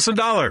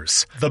 $1,000.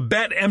 The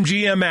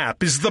BetMGM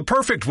app is the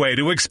perfect way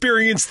to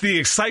experience the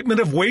excitement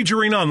of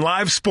wagering on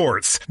live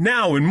sports,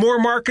 now in more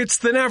markets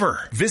than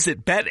ever.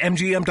 Visit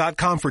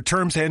BetMGM.com for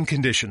terms and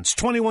conditions.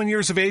 21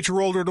 years of age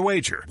or older to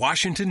wager.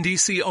 Washington,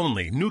 D.C.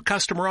 only. New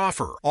customer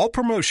offer. All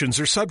promotions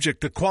are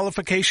subject to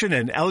qualification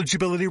and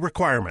eligibility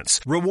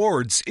requirements.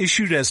 Rewards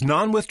issued as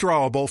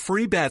non-withdrawable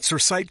free bets or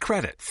site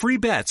credit. Free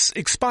bets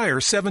expire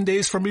 7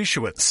 days from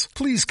issuance.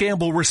 Please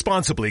gamble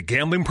responsibly.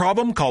 Gambling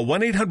problem? Call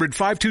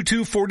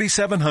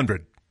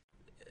 1-800-522-4700.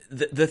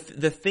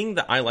 The thing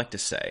that I like to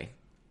say,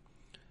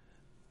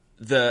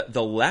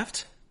 the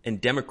left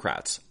and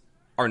Democrats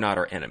are not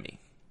our enemy.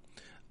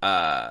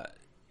 And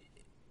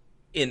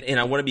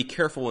I want to be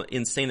careful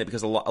in saying that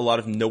because a lot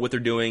of them know what they're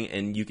doing,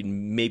 and you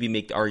can maybe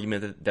make the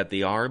argument that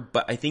they are.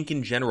 But I think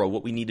in general,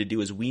 what we need to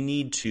do is we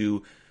need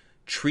to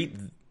treat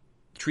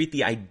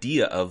the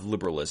idea of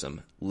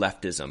liberalism,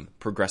 leftism,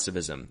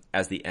 progressivism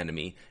as the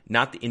enemy,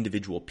 not the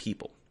individual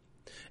people.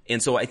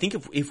 And so I think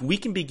if we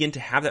can begin to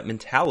have that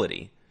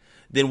mentality,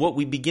 then what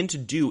we begin to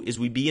do is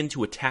we begin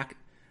to attack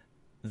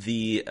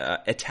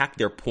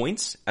their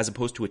points as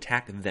opposed to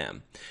attack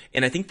them.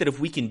 And I think that if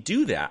we can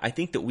do that, I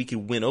think that we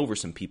can win over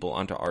some people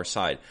onto our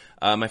side.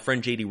 My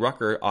friend J.D.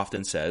 Rucker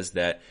often says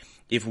that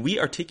if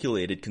we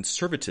articulated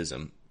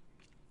conservatism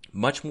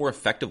much more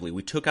effectively,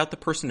 we took out the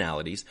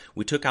personalities,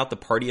 we took out the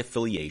party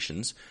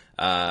affiliations,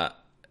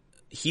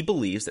 he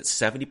believes that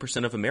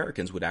 70% of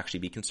Americans would actually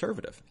be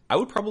conservative. I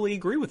would probably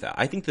agree with that.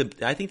 I think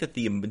that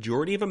the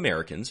majority of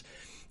Americans,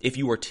 if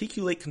you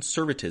articulate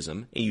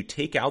conservatism and you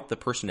take out the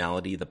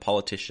personality, the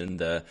politician,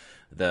 the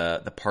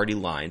party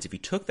lines, if you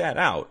took that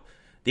out,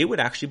 they would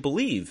actually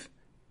believe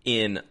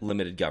in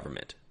limited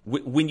government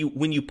when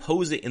you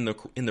pose it in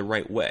the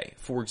right way.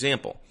 For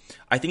example,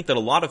 I think that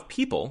a lot of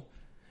people,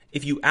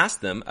 if you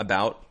ask them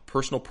about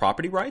personal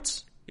property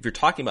rights, if you're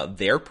talking about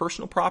their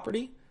personal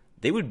property,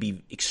 they would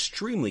be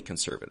extremely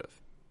conservative.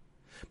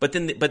 But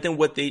then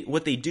what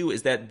they do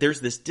is that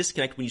there's this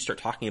disconnect when you start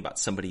talking about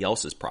somebody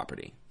else's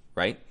property,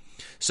 right?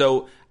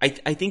 So I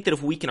think that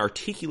if we can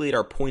articulate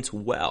our points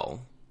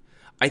well,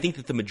 I think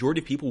that the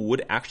majority of people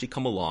would actually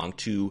come along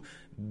to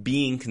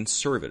being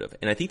conservative.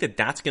 And I think that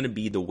that's going to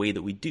be the way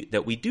that we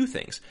do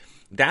things.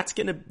 That's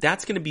going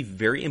to be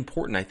very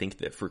important. I think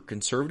that for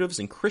conservatives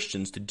and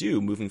Christians to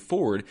do moving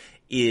forward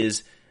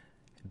is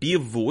be a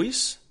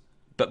voice,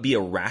 but be a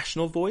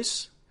rational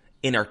voice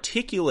and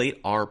articulate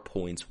our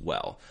points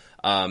well.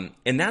 And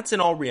that's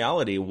in all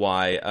reality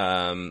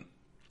why,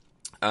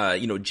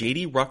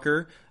 J.D.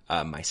 Rucker,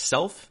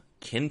 myself,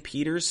 Ken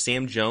Peters,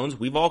 Sam Jones,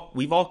 we've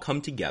all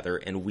come together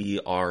and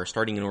we are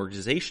starting an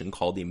organization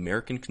called the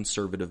American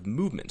Conservative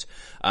Movement.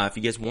 If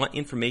you guys want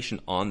information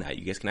on that,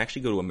 you guys can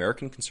actually go to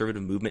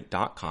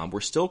AmericanConservativeMovement.com.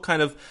 We're still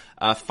kind of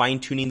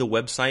fine-tuning the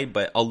website,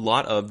 but a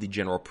lot of the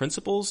general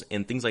principles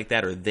and things like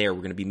that are there.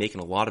 We're going to be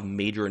making a lot of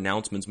major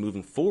announcements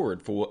moving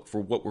forward for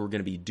what we're going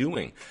to be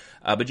doing.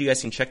 But you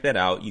guys can check that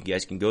out. You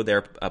guys can go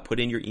there, put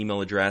in your email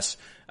address,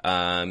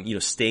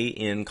 stay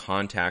in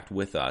contact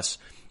with us.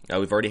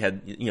 We've already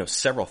had,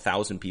 several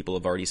thousand people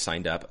have already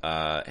signed up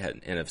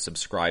and have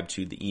subscribed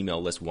to the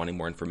email list wanting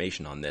more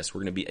information on this.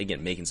 We're going to be,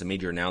 again, making some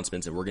major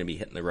announcements, and we're going to be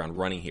hitting the ground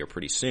running here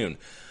pretty soon.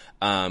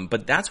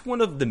 But that's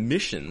one of the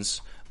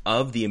missions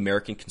of the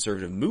American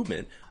Conservative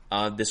Movement,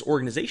 this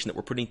organization that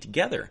we're putting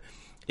together,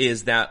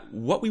 is that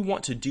what we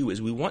want to do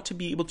is we want to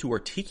be able to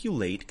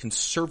articulate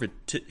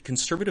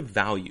conservative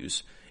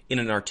values in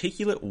an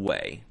articulate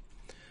way,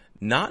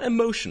 not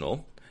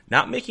emotional,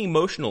 not making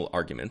emotional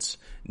arguments,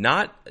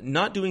 not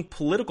doing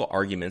political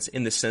arguments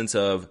in the sense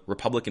of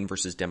Republican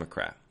versus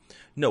Democrat.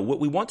 No,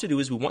 what we want to do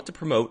is we want to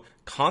promote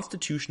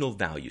constitutional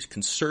values,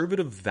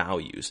 conservative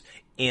values,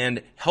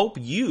 and help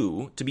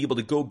you to be able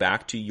to go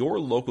back to your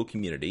local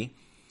community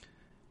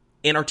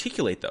and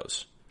articulate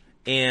those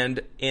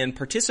and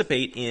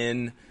participate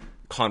in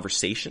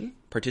conversation,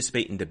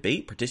 participate in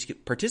debate,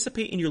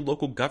 participate in your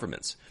local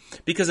governments.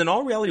 Because in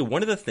all reality,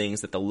 one of the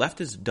things that the left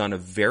has done a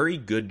very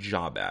good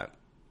job at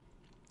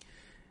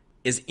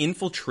is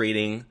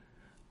infiltrating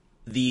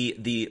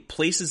the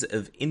places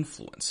of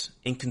influence,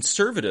 and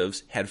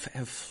conservatives have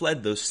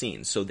fled those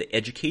scenes. So the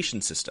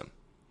education system,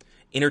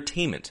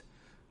 entertainment,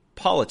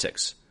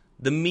 politics,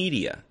 the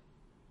media,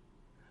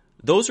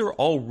 those are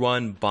all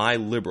run by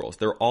liberals.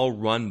 They're all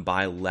run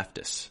by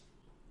leftists.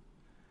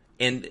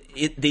 And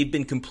they've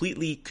been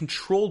completely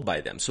controlled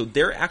by them. So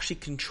they're actually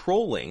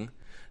controlling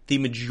the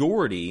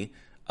majority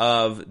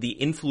of the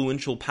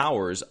influential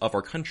powers of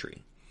our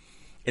country.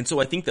 And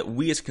so I think that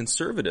we as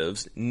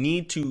conservatives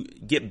need to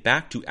get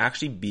back to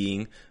actually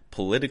being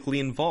politically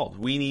involved.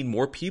 We need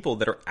more people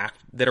that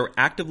are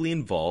actively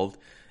involved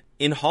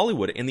in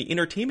Hollywood and the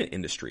entertainment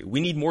industry. We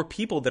need more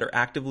people that are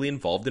actively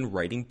involved in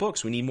writing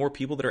books. We need more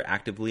people that are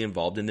actively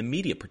involved in the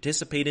media,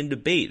 participate in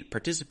debate,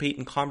 participate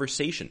in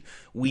conversation.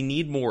 We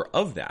need more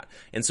of that.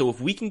 And so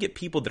if we can get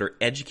people that are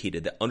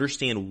educated, that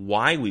understand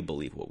why we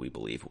believe what we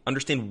believe,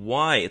 understand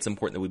why it's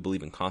important that we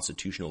believe in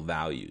constitutional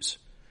values,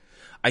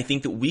 I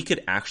think that we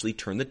could actually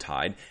turn the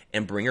tide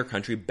and bring our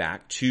country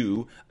back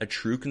to a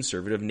true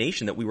conservative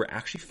nation that we were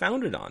actually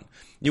founded on.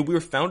 We were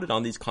founded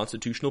on these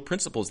constitutional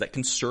principles that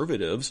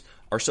conservatives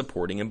are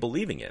supporting and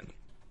believing in.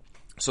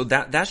 So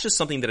that's just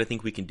something that I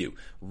think we can do.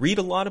 Read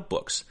a lot of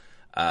books.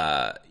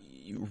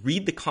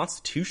 Read the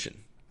Constitution.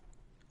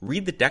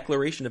 Read the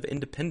Declaration of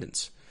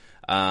Independence.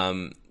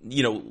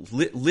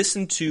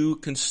 Listen to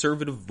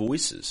conservative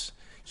voices.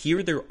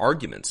 Hear their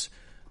arguments.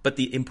 But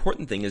the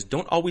important thing is,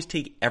 don't always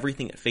take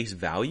everything at face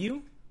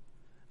value.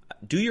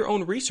 Do your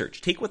own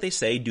research. Take what they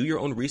say, do your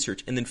own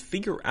research, and then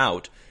figure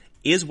out,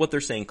 is what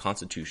they're saying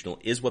constitutional?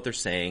 Is what they're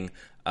saying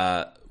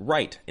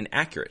right and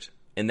accurate?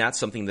 And that's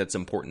something that's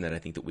important that I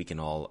think that we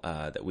can all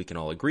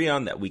agree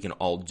on, that we can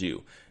all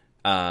do.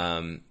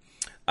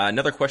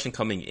 Another question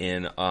coming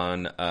in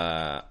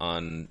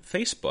on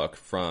Facebook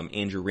from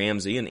Andrew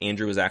Ramsey, and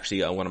Andrew was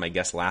actually one of my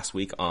guests last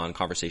week on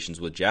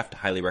Conversations with Jeff.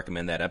 Highly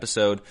recommend that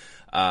episode.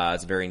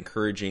 It's a very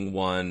encouraging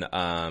one.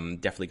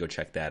 Definitely go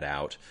check that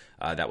out.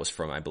 That was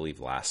from, I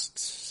believe, last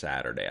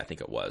Saturday, I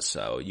think it was.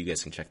 So you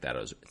guys can check that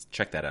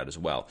out as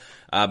well.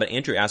 But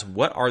Andrew asked,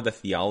 what are the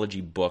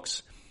theology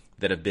books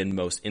that have been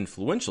most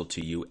influential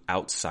to you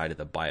outside of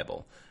the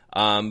Bible?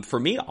 For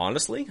me,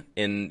 honestly,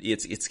 and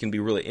it's going to be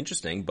really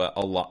interesting, but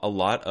a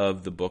lot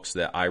of the books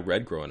that I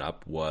read growing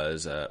up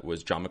was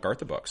John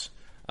MacArthur books.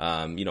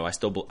 I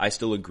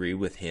still agree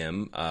with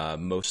him,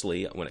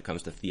 mostly when it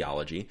comes to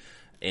theology.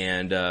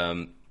 And,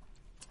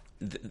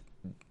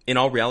 in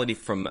all reality,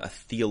 from a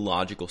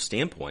theological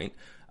standpoint,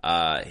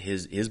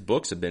 his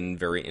books have been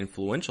very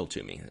influential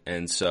to me.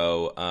 And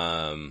so,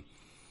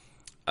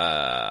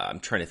 I'm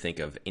trying to think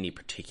of any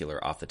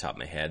particular off the top of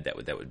my head that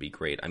would be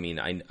great. I mean,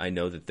 I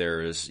know that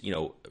there's,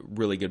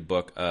 really good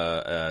book.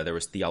 There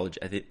was theology,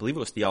 believe it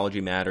was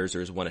Theology Matters.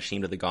 There's one,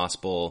 Ashamed of the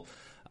Gospel.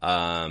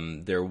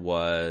 There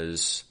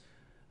was,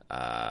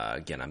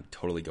 again, I'm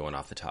totally going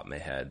off the top of my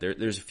head.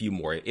 There's a few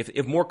more.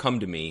 If more come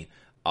to me,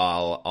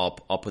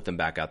 I'll put them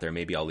back out there.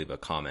 Maybe I'll leave a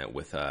comment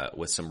with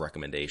some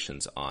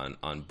recommendations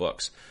on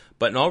books.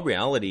 But in all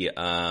reality,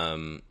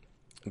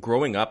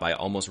 growing up, I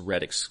almost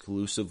read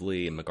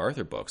exclusively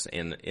MacArthur books,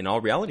 and in all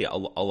reality, a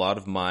lot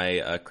of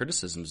my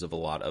criticisms of a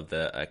lot of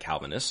the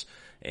Calvinists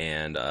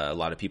and a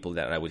lot of people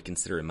that I would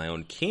consider in my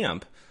own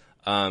camp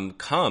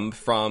come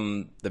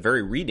from the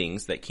very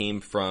readings that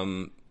came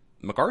from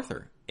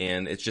MacArthur,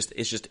 and it's just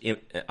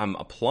I'm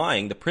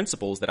applying the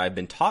principles that I've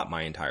been taught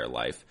my entire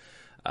life.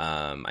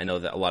 I know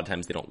that a lot of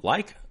times they don't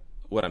like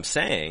what I'm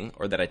saying,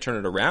 or that I turn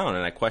it around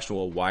and I question,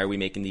 well, why are we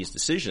making these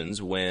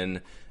decisions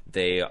when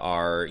they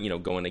are,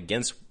 going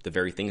against the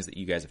very things that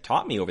you guys have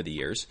taught me over the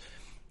years.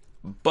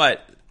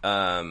 But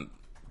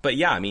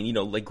yeah, I mean,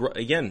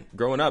 again,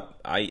 growing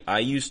up,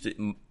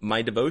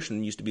 my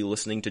devotion used to be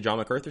listening to John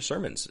MacArthur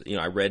sermons.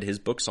 I read his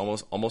books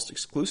almost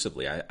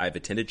exclusively. I've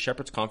attended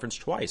Shepherd's Conference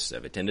twice.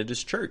 I've attended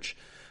his church.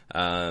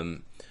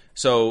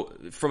 So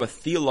from a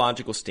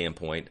theological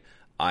standpoint,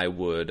 I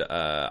would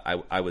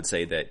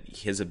say that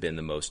his have been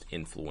the most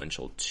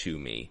influential to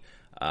me.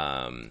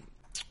 I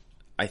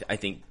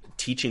think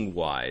teaching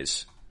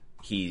wise,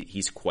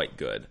 he's quite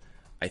good.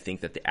 I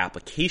think that the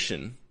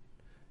application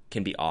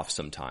can be off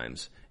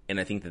sometimes, and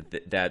I think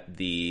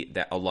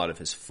that a lot of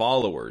his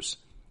followers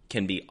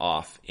can be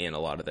off in a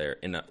lot of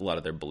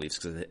their beliefs,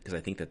 because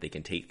I think that they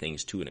can take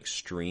things to an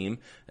extreme,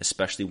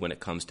 especially when it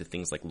comes to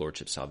things like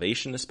lordship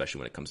salvation, especially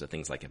when it comes to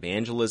things like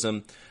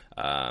evangelism.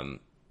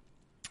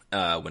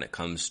 When it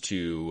comes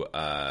to,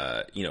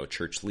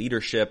 church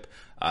leadership,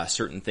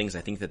 certain things,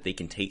 I think that they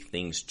can take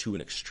things to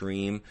an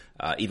extreme,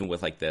 even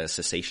with like the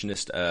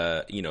cessationist,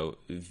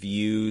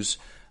 views.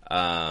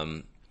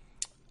 I'm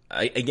a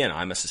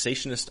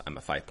cessationist. I'm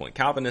a 5-point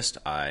Calvinist.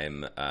 I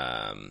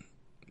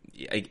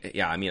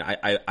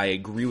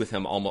agree with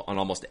him on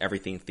almost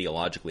everything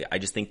theologically. I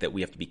just think that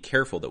we have to be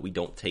careful that we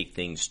don't take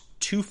things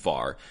too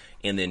far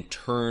and then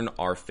turn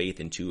our faith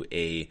into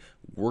a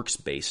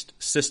works-based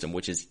system,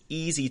 which is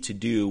easy to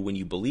do when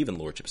you believe in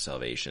lordship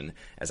salvation,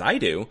 as I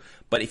do.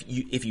 But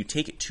if you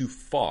take it too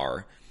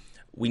far,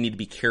 we need to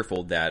be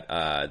careful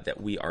that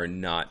we are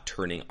not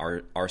turning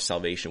our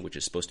salvation, which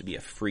is supposed to be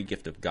a free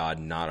gift of God,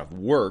 not of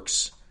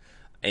works,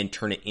 and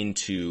turn it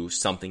into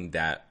something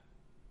that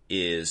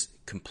is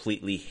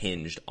completely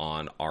hinged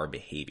on our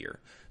behavior.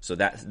 So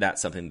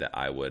that's something that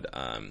I would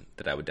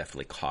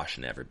definitely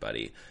caution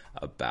everybody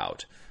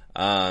about.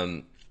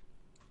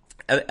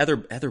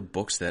 Other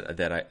books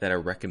that I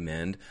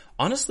recommend.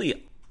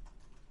 Honestly,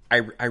 I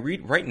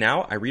read right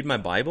now. I read my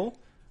Bible,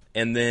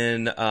 and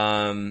then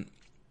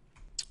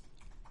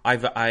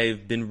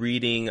I've been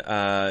reading,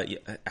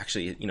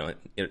 actually,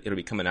 it'll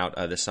be coming out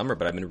this summer,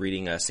 but I've been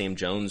reading Sam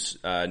Jones'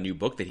 new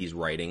book that he's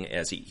writing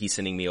as he's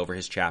sending me over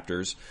his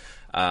chapters.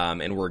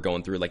 And we're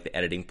going through like the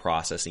editing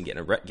process and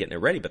getting it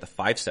ready. But the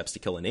 5 Steps to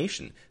Kill a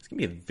Nation, it's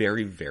going to be a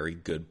very, very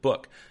good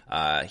book.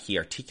 He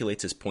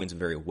articulates his points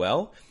very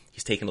well.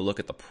 He's taken a look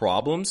at the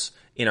problems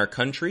in our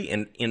country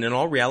and in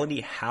all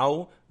reality,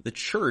 how the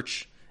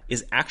church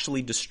is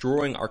actually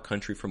destroying our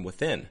country from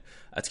within.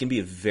 It's going to be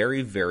a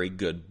very, very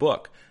good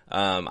book.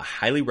 I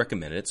highly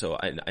recommend it. So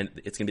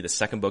it's going to be the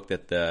second book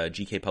that the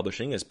GK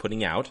Publishing is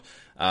putting out.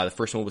 The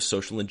first one was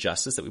Social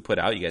Injustice that we put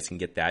out. You guys can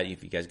get that.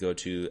 If you guys go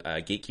to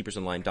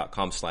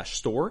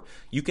gatekeepersonline.com/store,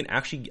 you can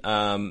actually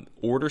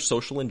order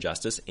Social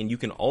Injustice, and you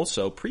can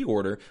also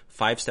pre-order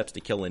 5 Steps to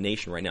Kill a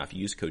Nation right now. If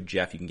you use code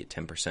Jeff, you can get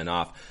 10%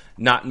 off.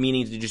 Not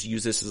meaning to just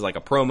use this as like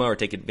a promo or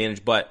take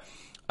advantage, but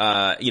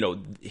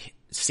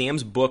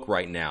Sam's book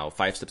right now,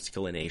 5 Steps to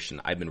Kill a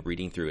Nation, I've been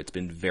reading through. It's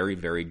been very,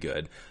 very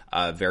good,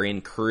 very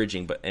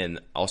encouraging, and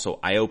also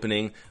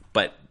eye-opening.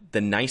 But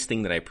the nice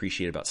thing that I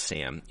appreciate about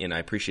Sam, and I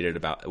appreciated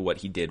about what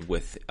he did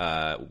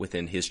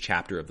within his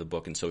chapter of the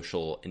book in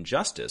Social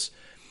Injustice,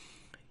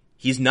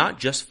 he's not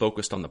just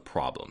focused on the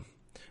problem,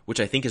 which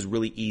I think is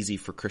really easy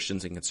for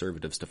Christians and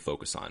conservatives to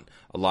focus on.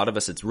 A lot of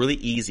us, it's really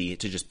easy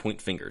to just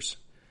point fingers.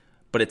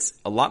 But it's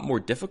a lot more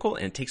difficult,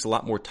 and it takes a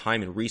lot more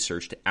time and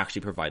research to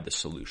actually provide the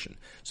solution.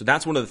 So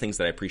that's one of the things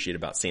that I appreciate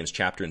about Sam's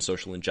chapter in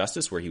Social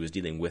Injustice, where he was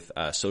dealing with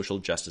social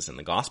justice and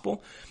the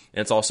gospel.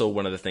 And it's also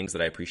one of the things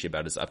that I appreciate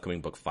about his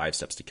upcoming book, 5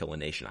 Steps to Kill a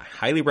Nation. I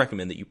highly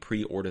recommend that you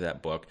pre-order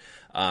that book.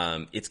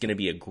 It's going to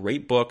be a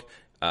great book.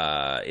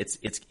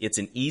 It's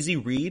an easy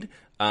read,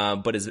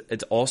 but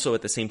it's also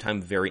at the same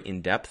time very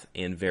in-depth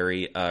and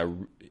very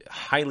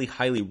highly,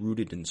 highly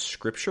rooted in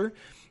Scripture.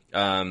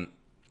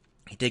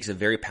 He takes a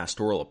very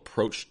pastoral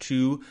approach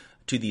to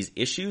these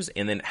issues,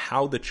 and then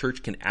how the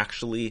church can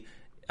actually,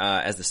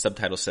 as the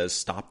subtitle says,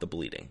 stop the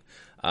bleeding.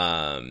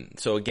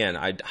 So again,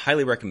 I'd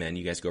highly recommend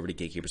you guys go over to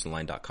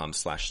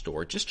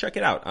gatekeepersonline.com/store. Just check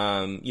it out.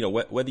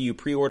 Whether you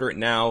pre-order it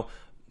now,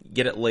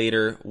 get it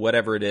later,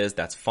 whatever it is,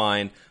 that's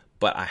fine.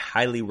 But I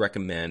highly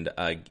recommend,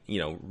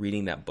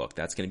 reading that book.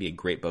 That's going to be a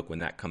great book when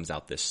that comes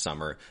out this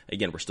summer.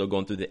 Again, we're still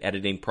going through the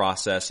editing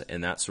process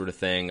and that sort of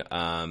thing.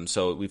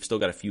 So we've still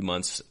got a few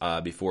months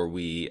before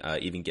we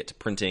even get to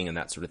printing and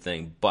that sort of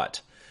thing.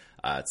 But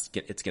it's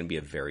going to be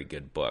a very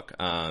good book.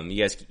 You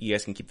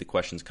guys can keep the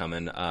questions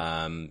coming.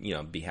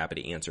 Be happy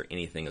to answer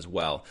anything as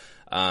well.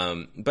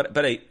 But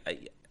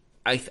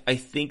I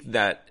think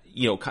that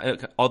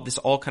this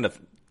all kind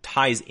of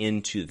ties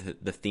into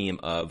the theme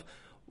of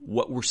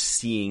what we're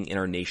seeing in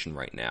our nation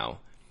right now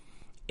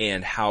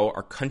and how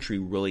our country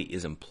really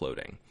is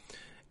imploding.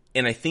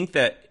 And I think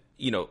that,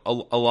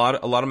 a lot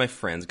of my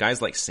friends,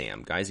 guys like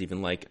Sam, guys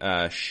even like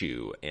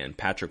Shu and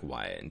Patrick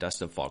Wyatt and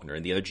Dustin Faulkner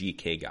and the other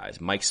GK guys,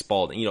 Mike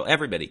Spalding,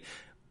 everybody,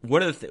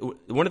 one of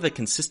the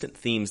consistent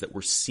themes that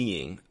we're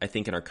seeing, I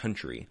think, in our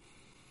country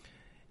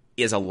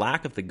is a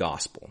lack of the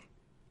gospel.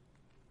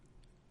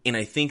 And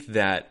I think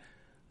that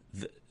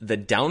the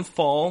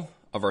downfall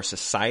of our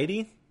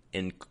society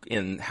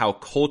and how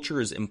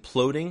culture is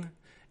imploding,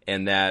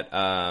 and that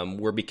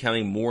we're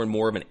becoming more and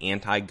more of an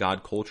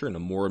anti-God culture and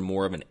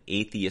more of an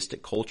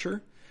atheistic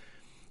culture,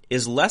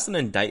 is less an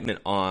indictment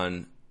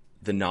on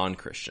the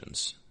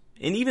non-Christians,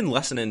 and even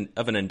less of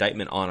an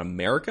indictment on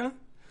America,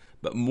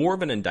 but more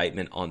of an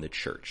indictment on the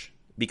church,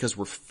 because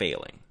we're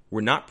failing.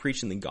 We're not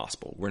preaching the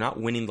gospel. We're not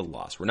winning the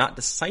lost. We're not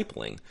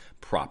discipling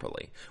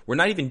properly. We're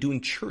not even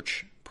doing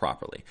church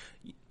properly.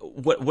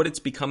 What it's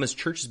become is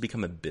church has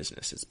become a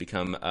business. It's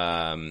become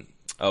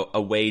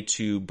a way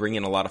to bring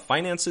in a lot of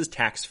finances,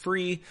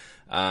 tax-free.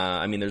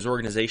 There's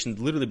organizations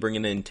literally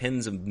bringing in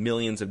tens of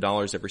millions of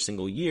dollars every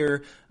single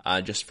year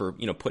just for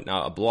putting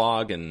out a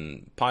blog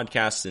and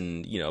podcasts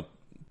and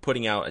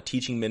putting out a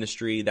teaching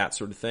ministry, that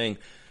sort of thing.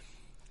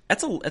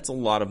 That's a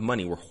lot of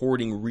money. We're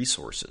hoarding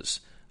resources.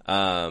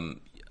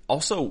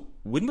 Also,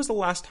 when was the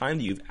last time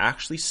that you've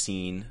actually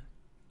seen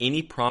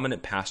any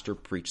prominent pastor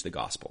preach the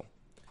gospel?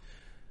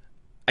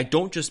 I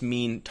don't just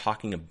mean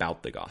talking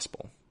about the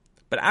gospel,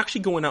 but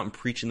actually going out and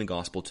preaching the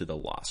gospel to the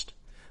lost.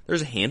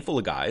 There's a handful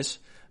of guys,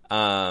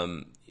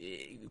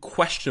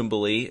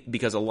 questionably,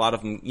 because a lot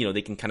of them,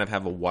 they can kind of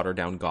have a watered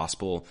down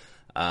gospel.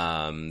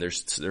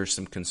 There's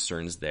some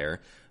concerns there,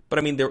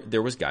 but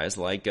there was guys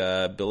like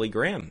Billy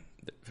Graham.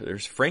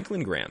 There's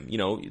Franklin Graham.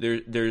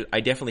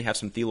 I definitely have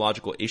some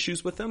theological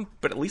issues with them,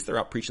 but at least they're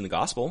out preaching the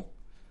gospel.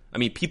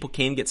 People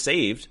can get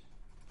saved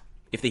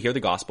if they hear the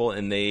gospel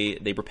and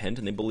they repent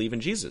and they believe in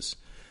Jesus.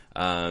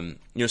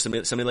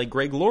 Somebody like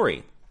Greg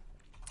Laurie,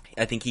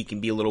 I think he can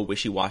be a little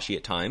wishy-washy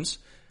at times,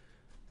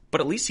 but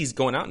at least he's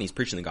going out and he's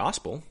preaching the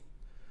gospel.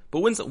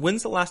 But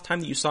when's the last time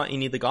that you saw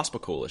any of the Gospel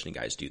Coalition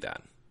guys do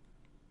that?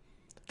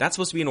 That's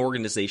supposed to be an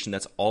organization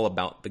that's all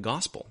about the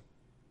gospel.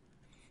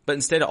 But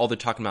instead, all they're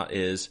talking about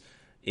is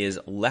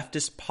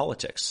leftist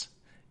politics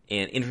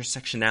and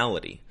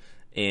intersectionality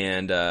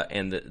and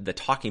the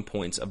talking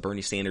points of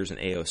Bernie Sanders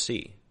and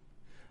AOC.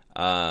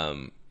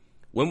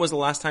 When was the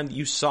last time that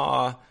you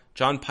saw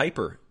John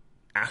Piper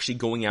actually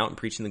going out and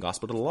preaching the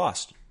gospel to the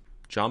lost.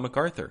 John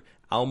MacArthur,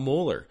 Al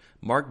Mohler,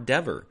 Mark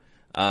Dever,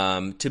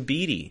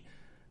 Tabiti,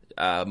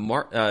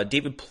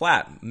 David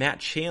Platt, Matt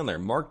Chandler,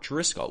 Mark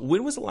Driscoll.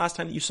 When was the last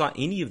time that you saw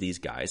any of these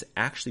guys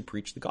actually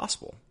preach the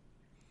gospel?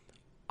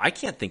 I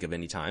can't think of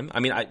any time. I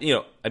mean,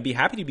 I'd be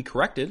happy to be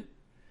corrected.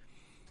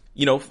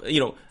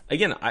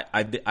 Again,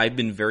 I've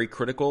been very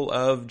critical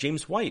of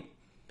James White.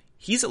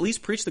 He's at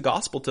least preached the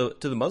gospel to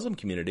the Muslim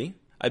community.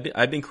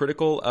 I've been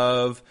critical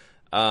of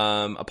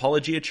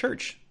Apologia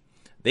Church.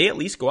 They at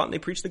least go out and they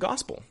preach the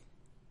gospel.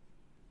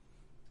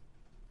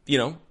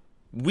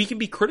 We can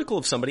be critical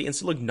of somebody and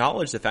still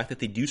acknowledge the fact that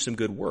they do some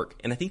good work.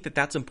 And I think that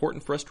that's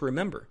important for us to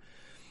remember.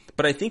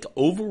 But I think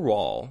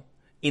overall,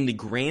 in the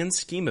grand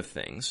scheme of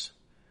things,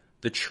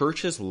 the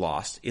church has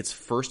lost its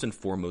first and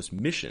foremost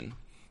mission,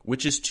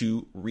 which is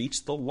to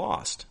reach the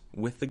lost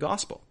with the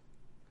gospel.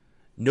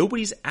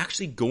 Nobody's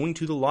actually going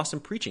to the lost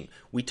and preaching.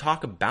 We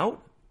talk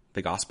about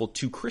the gospel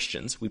to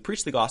Christians. We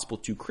preach the gospel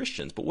to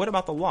Christians. But what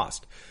about the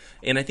lost?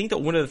 And I think that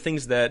one of the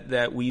things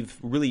that we've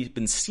really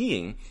been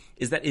seeing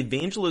is that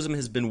evangelism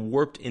has been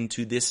warped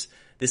into this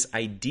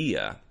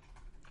idea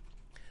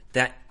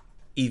that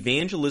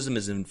evangelism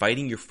is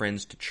inviting your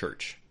friends to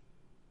church,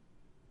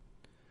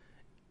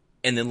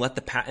 and then let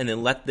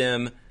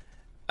them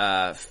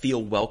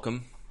feel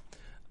welcome,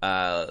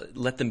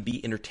 let them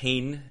be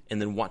entertained, and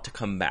then want to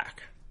come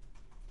back.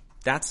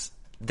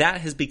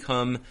 That has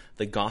become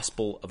the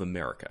gospel of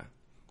America.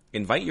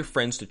 Invite your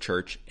friends to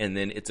church, and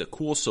then it's a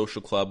cool social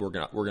club. We're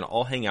gonna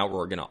all hang out.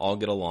 We're gonna all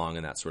get along,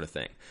 and that sort of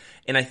thing.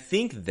 And I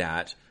think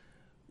that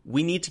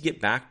we need to get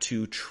back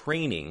to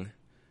training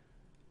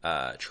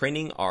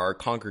our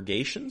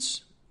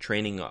congregations,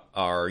 training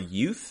our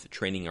youth,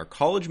 training our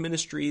college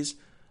ministries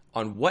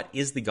on what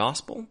is the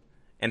gospel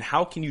and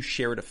how can you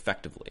share it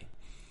effectively.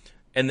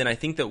 And then I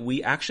think that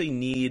we actually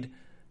need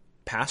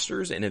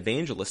pastors and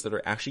evangelists that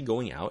are actually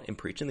going out and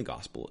preaching the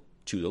gospel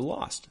to the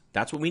lost.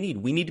 That's what we need.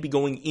 We need to be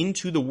going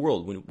into the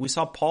world. When we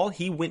saw Paul,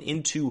 he went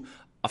into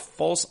a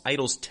false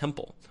idol's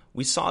temple.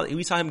 We saw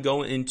him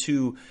go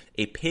into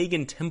a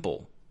pagan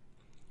temple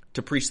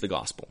to preach the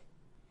gospel.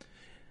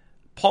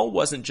 Paul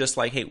wasn't just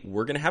like, hey,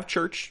 we're going to have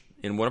church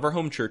in one of our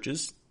home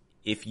churches.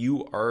 If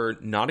you are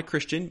not a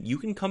Christian, you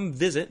can come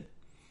visit,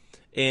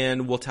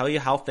 and we'll tell you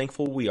how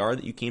thankful we are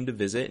that you came to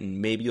visit,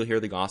 and maybe you'll hear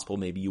the gospel,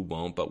 maybe you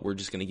won't, but we're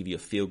just going to give you a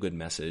feel-good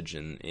message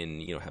and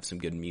have some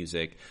good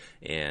music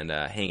and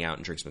hang out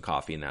and drink some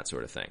coffee and that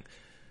sort of thing.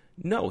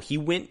 No, he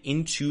went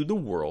into the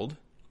world,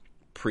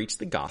 preached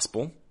the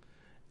gospel,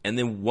 and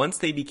then once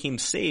they became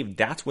saved,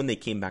 that's when they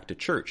came back to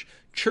church.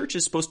 Church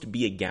is supposed to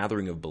be a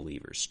gathering of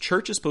believers.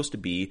 Church is supposed to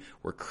be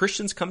where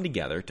Christians come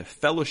together to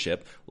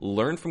fellowship,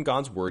 learn from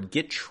God's word,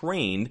 get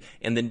trained,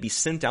 and then be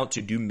sent out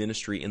to do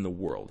ministry in the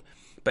world.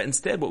 But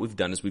instead, what we've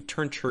done is we've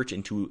turned church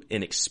into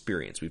an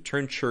experience. We've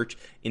turned church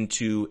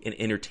into an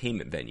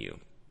entertainment venue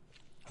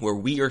where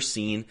we are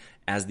seen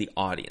as the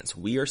audience.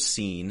 We are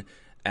seen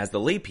as the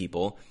lay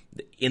people.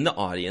 In the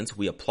audience,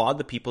 we applaud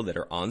the people that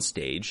are on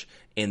stage,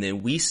 and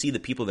then we see the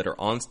people that are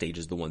on stage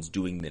as the ones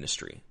doing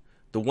ministry.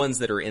 The ones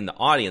that are in the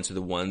audience are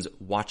the ones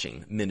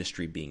watching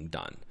ministry being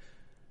done.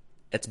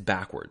 It's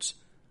backwards.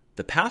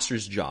 The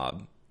pastor's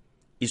job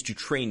is to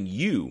train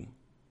you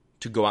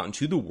to go out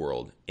into the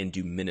world and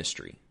do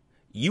ministry.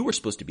 You are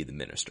supposed to be the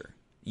minister.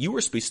 You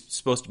are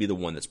supposed to be the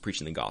one that's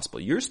preaching the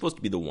gospel. You're supposed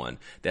to be the one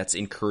that's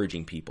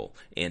encouraging people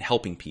and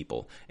helping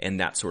people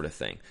and that sort of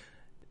thing.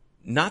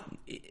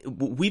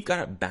 We've got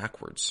it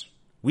backwards.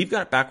 We've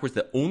got it backwards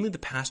that only the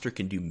pastor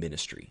can do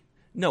ministry.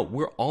 No,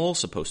 we're all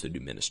supposed to do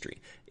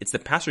ministry. It's the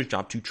pastor's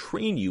job to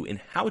train you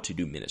in how to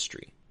do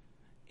ministry.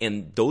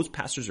 And those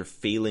pastors are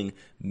failing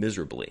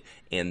miserably.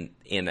 And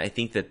I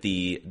think that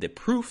the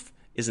proof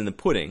is in the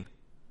pudding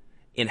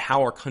in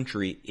how our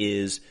country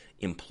is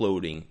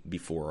imploding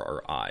before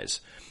our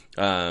eyes.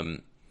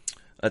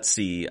 Let's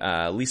see.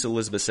 Lisa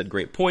Elizabeth said,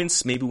 great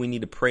points. Maybe we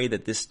need to pray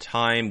that this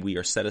time we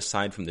are set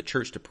aside from the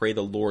church to pray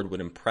the Lord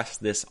would impress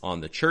this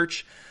on the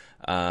church.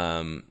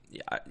 I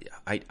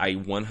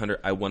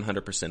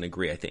 100%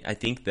 agree. I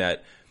think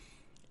that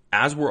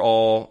as we're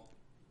all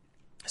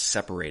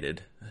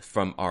separated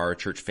from our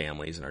church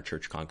families and our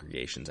church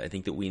congregations, I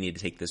think that we need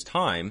to take this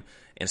time,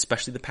 and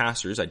especially the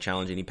pastors, I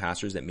challenge any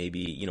pastors that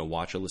maybe,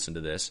 watch or listen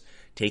to this,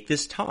 take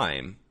this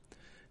time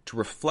to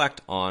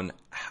reflect on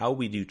how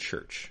we do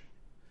church.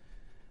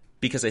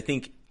 Because I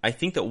think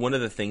that one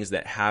of the things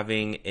that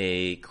having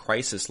a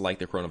crisis like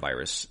the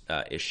coronavirus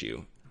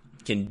issue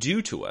can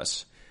do to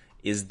us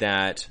is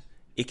that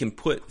it can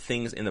put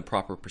things in the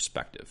proper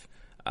perspective.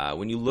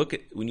 When you look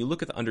at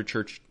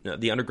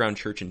the underground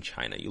church in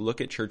China, you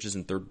look at churches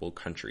in third world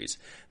countries,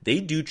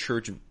 they do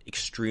church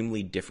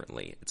extremely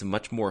differently. It's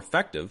much more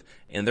effective,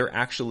 and they're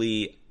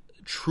actually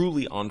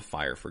truly on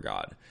fire for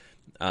God.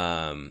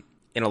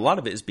 And a lot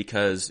of it is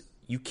because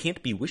you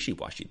can't be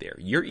wishy-washy there.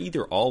 You're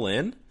either all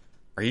in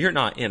or you're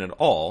not in at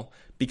all,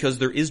 because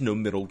there is no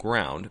middle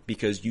ground,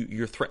 because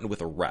you're threatened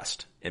with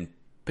arrest and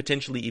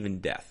potentially even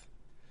death.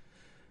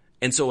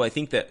 And so I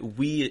think that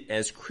we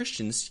as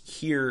Christians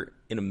here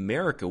in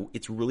America,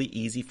 it's really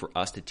easy for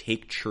us to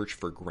take church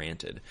for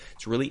granted.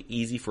 It's really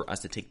easy for us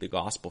to take the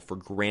gospel for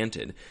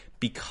granted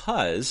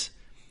because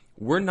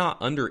we're not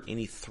under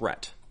any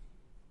threat.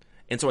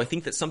 And so I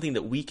think that something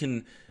that we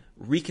can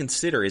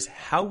reconsider is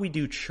how we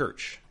do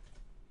church.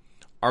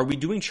 Are we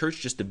doing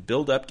church just to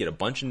build up, get a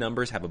bunch of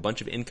numbers, have a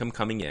bunch of income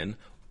coming in?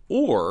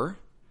 Or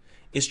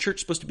is church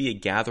supposed to be a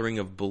gathering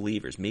of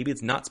believers? Maybe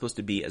it's not supposed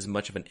to be as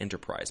much of an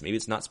enterprise. Maybe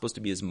it's not supposed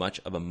to be as much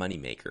of a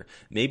moneymaker.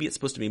 Maybe it's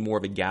supposed to be more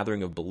of a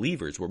gathering of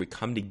believers where we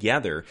come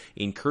together,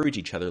 encourage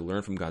each other,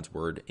 learn from God's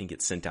word, and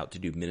get sent out to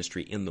do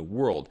ministry in the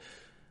world.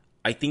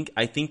 I think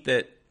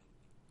that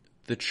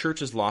the church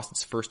has lost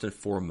its first and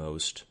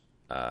foremost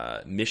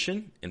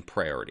mission and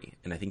priority,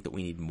 and I think that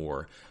we need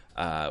more.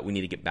 We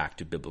need to get back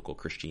to biblical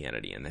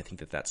Christianity, and I think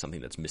that that's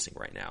something that's missing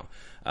right now.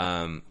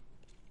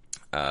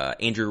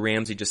 Andrew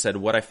Ramsey just said,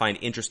 what I find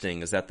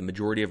interesting is that the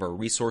majority of our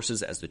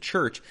resources as the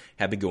church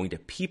have been going to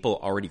people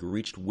already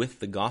reached with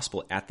the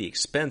gospel at the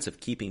expense of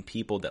keeping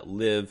people that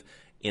live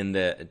in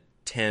the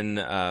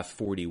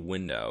 1040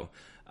 window.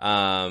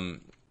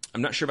 I'm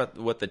not sure about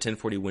what the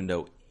 1040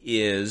 window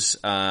is.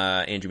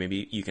 Andrew,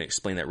 maybe you can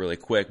explain that really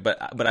quick,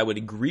 but I would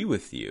agree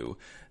with you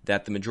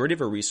that the majority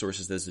of our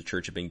resources as the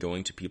church have been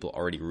going to people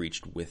already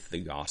reached with the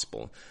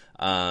gospel.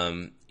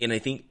 And I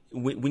think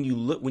when you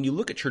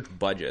look at church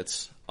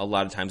budgets, a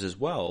lot of times as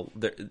well,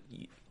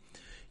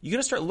 you got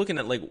to start looking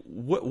at like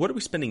what are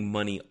we spending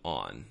money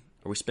on?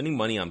 Are we spending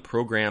money on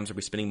programs? Are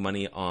we spending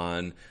money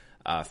on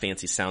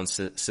fancy sound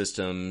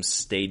systems,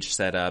 stage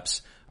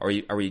setups? Are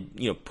we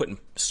putting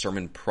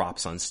sermon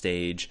props on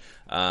stage?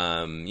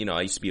 I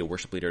used to be a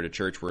worship leader at a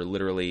church where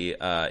literally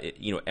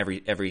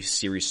every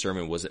series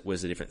sermon was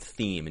a different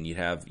theme, and you'd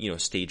have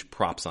stage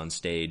props on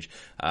stage.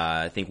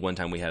 I think one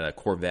time we had a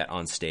Corvette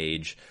on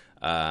stage.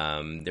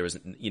 There was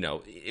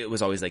it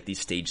was always like these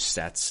stage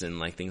sets and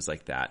like things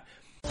like that.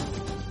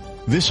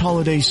 This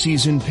holiday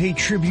season, pay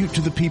tribute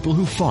to the people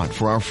who fought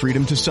for our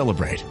freedom to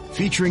celebrate.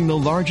 Featuring the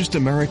largest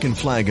American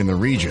flag in the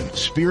region,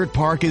 Spirit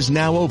Park is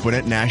now open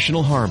at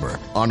National Harbor,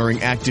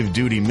 honoring active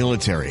duty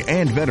military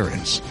and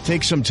veterans.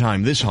 Take some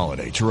time this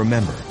holiday to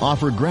remember,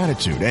 offer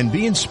gratitude, and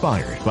be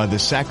inspired by the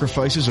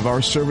sacrifices of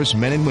our service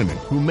men and women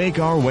who make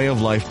our way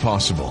of life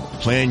possible.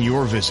 Plan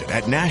your visit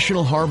at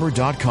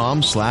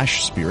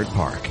nationalharbor.com/Spirit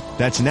Park.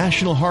 That's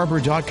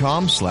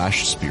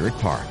nationalharbor.com/Spirit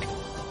Park.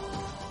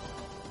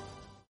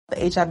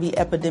 The HIV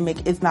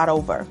epidemic is not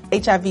over.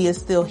 HIV is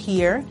still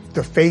here.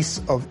 The face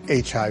of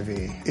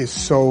HIV is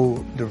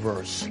so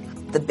diverse.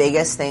 The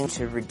biggest thing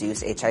to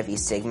reduce HIV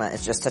stigma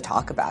is just to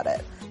talk about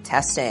it.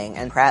 Testing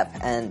and PrEP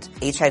and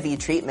HIV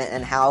treatment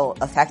and how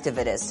effective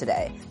it is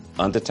today.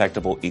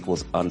 Undetectable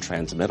equals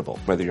untransmittable.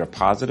 Whether you're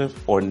positive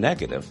or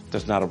negative,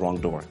 there's not a wrong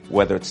door.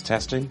 Whether it's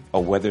testing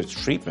or whether it's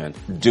treatment,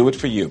 do it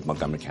for you,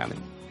 Montgomery County.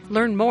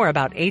 Learn more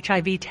about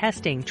HIV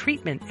testing,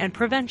 treatment, and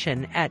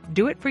prevention at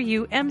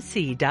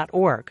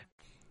doitforyoumc.org.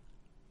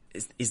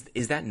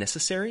 Is that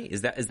necessary?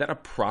 Is that a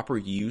proper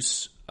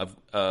use of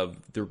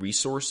the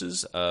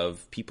resources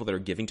of people that are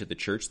giving to the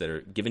church, that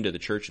are given to the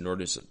church in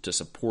order to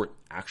support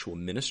actual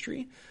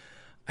ministry?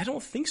 I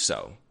don't think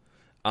so.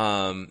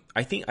 I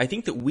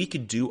think that we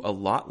could do a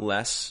lot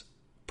less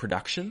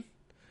production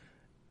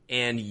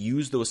and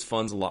use those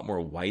funds a lot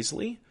more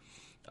wisely.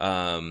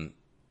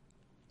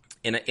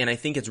 And I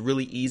think it's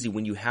really easy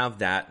when you have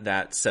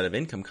that set of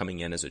income coming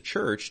in as a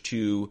church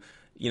to,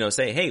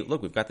 say, hey,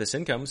 look, we've got this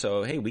income,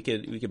 so hey, we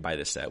could buy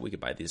this set, we could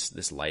buy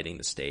this lighting,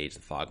 the stage,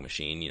 the fog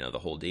machine, the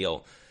whole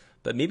deal.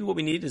 But maybe what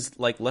we need is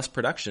like less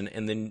production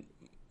and then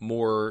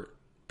more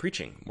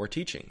preaching, more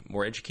teaching,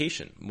 more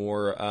education,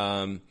 more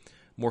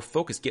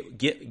focus.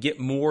 Get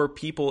more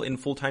people in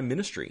full-time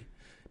ministry,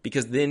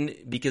 because then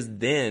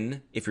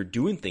if you're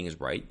doing things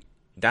right,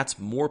 that's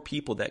more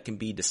people that can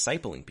be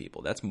discipling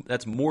people.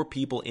 That's more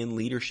people in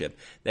leadership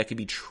that could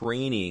be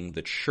training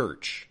the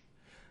church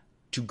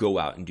to go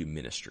out and do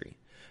ministry.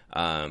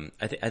 I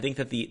think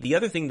that the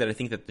other thing that I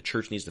think that the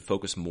church needs to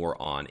focus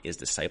more on is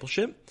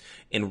discipleship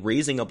and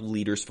raising up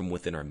leaders from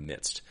within our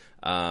midst.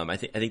 I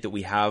think that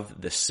we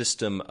have the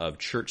system of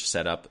church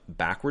set up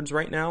backwards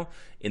right now,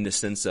 in the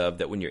sense of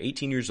that when you're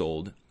 18 years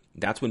old,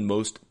 that's when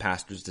most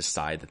pastors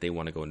decide that they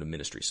want to go into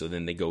ministry. So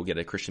then they go get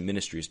a Christian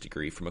ministries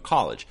degree from a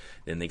college.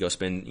 Then they go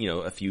spend,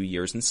 a few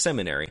years in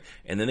seminary,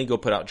 and then they go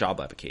put out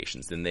job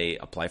applications. Then they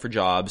apply for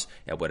jobs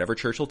at whatever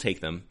church will take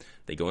them.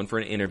 They go in for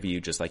an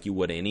interview just like you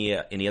would any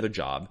other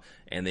job,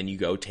 and then you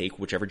go take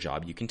whichever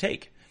job you can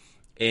take.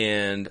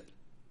 And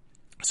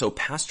so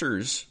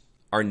pastors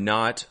are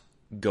not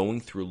going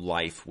through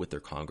life with their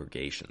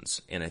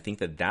congregations. And I think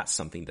that that's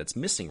something that's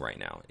missing right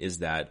now, is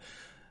that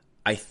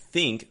I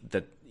think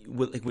that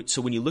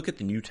so when you look at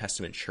the New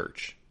Testament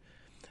church,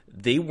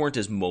 they weren't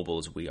as mobile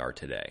as we are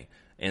today.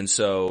 And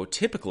so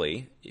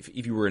typically,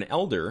 if you were an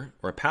elder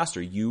or a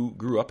pastor, you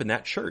grew up in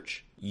that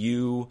church.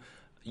 You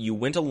You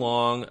went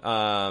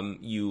along,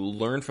 you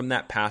learned from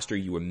that pastor,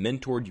 you were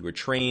mentored, you were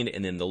trained,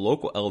 and then the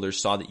local elders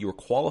saw that you were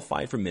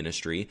qualified for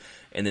ministry,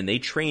 and then they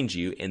trained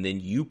you, and then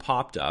you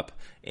popped up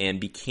and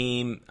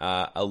became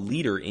a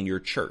leader in your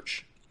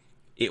church.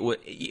 It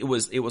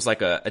was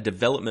like a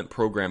development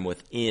program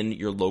within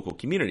your local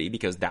community,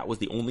 because that was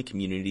the only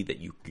community that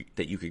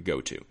you could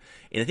go to.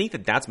 And I think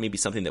that that's maybe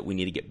something that we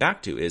need to get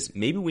back to, is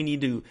maybe we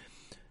need to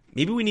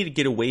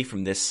get away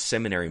from this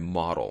seminary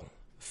model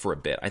for a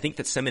bit. I think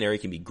that seminary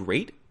can be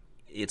great.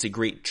 It's a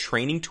great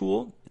training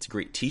tool. It's a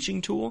great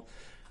teaching tool.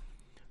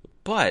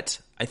 But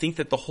I think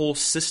that the whole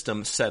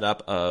system set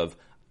up of,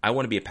 I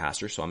want to be a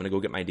pastor, so I'm going to go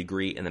get my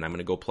degree, and then I'm going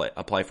to go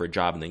apply for a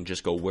job, and then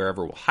just go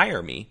wherever will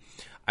hire me.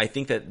 I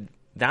think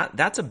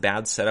that's a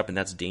bad setup, and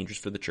that's dangerous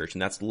for the church,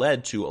 and that's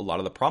led to a lot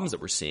of the problems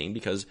that we're seeing,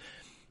 because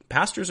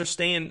pastors are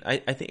staying. I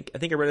think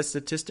I read a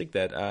statistic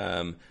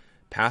that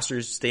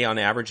pastors stay on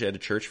average at a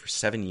church for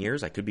 7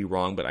 years. I could be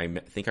wrong, but I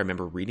think I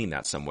remember reading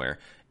that somewhere.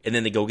 And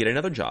then they go get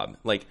another job.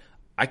 Like,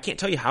 I can't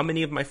tell you how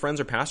many of my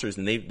friends are pastors,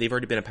 and they've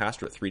already been a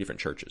pastor at 3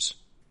 different churches.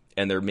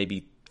 And they're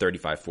maybe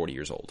 35, 40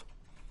 years old.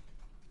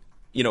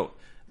 You know,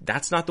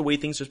 that's not the way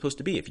things are supposed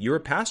to be. If you're a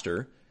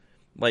pastor,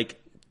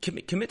 like,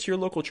 commit to your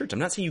local church. I'm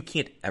not saying you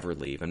can't ever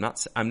leave. I'm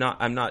not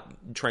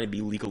trying to be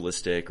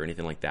legalistic or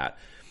anything like that.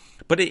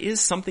 But it is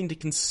something to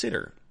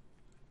consider.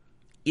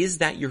 Is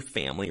that your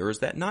family, or is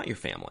that not your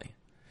family?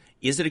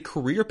 Is it a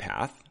career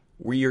path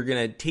where you're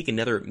going to take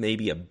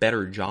maybe a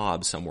better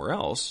job somewhere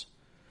else?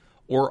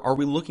 Or are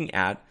we looking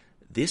at,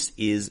 this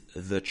is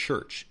the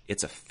church.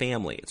 It's a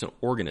family. It's an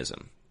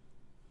organism.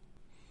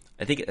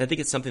 I think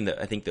it's something that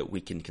I think that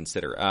we can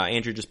consider.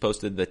 Andrew just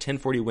posted, the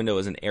 1040 window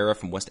is an area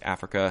from West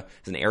Africa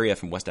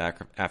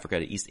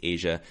to East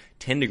Asia,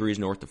 10 degrees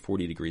north to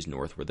 40 degrees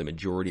north, where the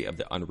majority of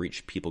the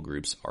unreached people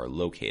groups are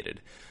located.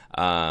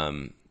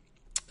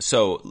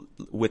 So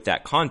with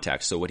that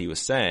context, so what he was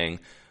saying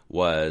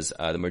was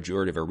the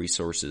majority of our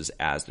resources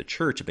as the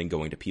church have been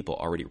going to people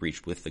already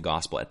reached with the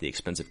gospel at the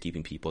expense of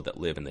keeping people that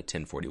live in the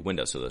 1040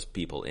 window. So those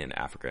people in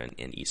Africa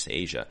and East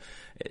Asia.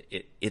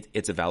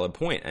 It's a valid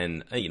point.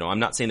 And, you know, I'm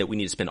not saying that we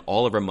need to spend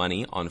all of our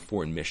money on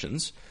foreign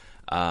missions,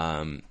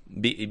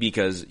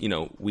 because, you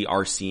know, we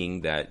are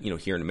seeing that, you know,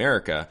 here in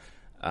America,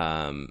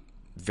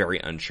 very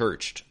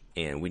unchurched.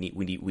 And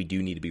we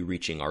do need to be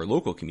reaching our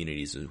local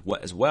communities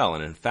as well.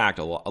 And in fact,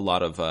 a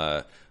lot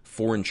of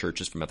foreign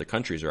churches from other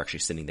countries are actually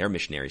sending their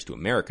missionaries to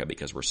America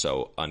because we're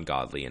so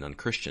ungodly and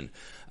unchristian.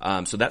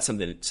 So that's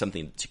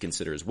something to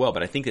consider as well.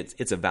 But I think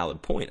it's a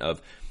valid point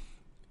of,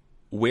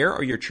 where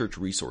are your church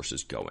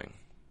resources going?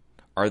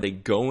 Are they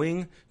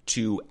going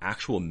to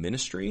actual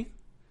ministry,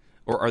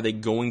 or are they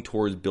going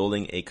towards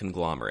building a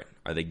conglomerate?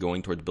 Are they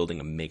going towards building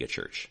a mega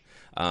church?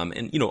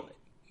 And, you know,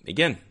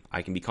 again,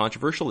 I can be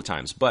controversial at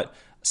times, but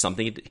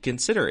something to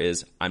consider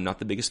is, I'm not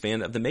the biggest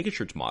fan of the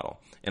megachurch model.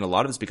 And a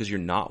lot of it's because you're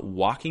not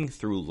walking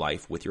through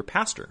life with your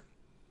pastor.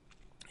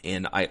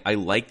 And I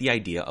like the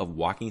idea of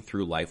walking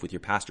through life with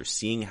your pastor,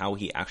 seeing how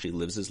he actually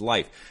lives his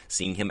life,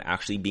 seeing him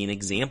actually be an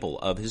example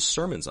of his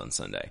sermons on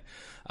Sunday.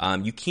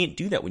 You can't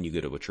do that when you go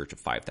to a church of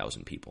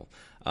 5,000 people.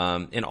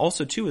 And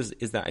also, too,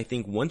 is that I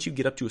think once you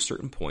get up to a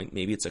certain point,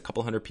 maybe it's a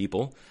couple hundred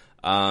people,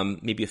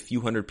 maybe a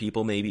few hundred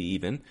people, maybe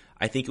even,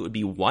 I think it would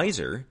be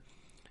wiser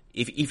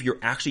if you're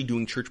actually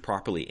doing church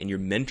properly and you're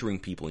mentoring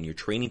people and you're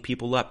training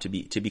people up to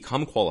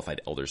become qualified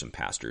elders and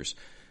pastors.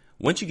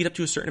 Once you get up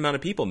to a certain amount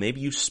of people,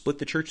 maybe you split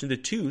the church into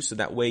 2, so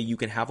that way you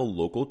can have a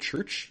local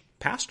church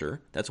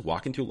pastor that's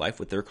walking through life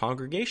with their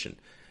congregation.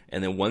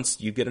 And then once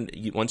you get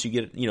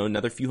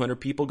another few hundred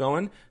people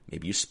going,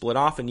 maybe you split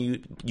off and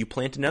you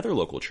plant another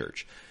local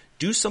church.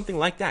 Do something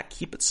like that.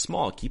 Keep it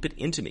small. Keep it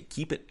intimate.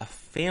 Keep it a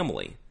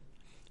family,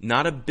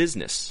 not a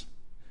business.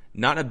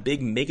 Not a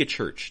big mega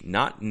church,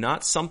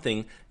 not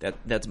something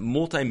that's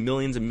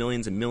multi-millions and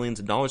millions and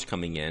millions of dollars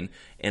coming in,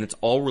 and it's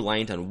all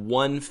reliant on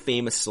one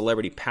famous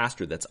celebrity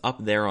pastor that's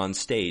up there on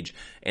stage,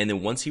 and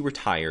then once he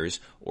retires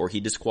or he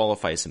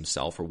disqualifies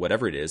himself or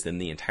whatever it is, then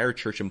the entire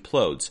church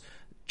implodes,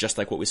 just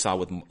like what we saw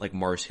with like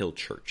Mars Hill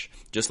Church,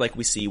 just like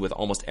we see with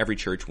almost every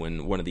church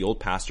when one of the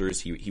old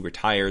pastors, he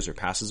retires or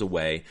passes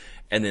away,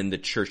 and then the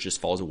church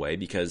just falls away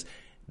because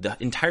the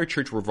entire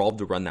church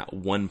revolved around that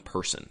one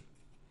person.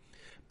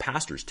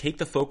 Pastors, take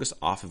the focus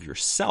off of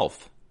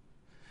yourself.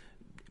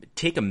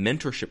 Take a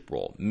mentorship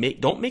role.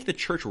 Don't make the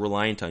church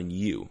reliant on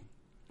you.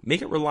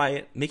 Make it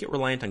reliant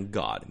on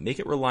God. Make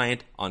it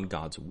reliant on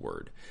God's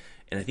word.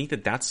 And I think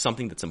that that's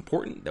something that's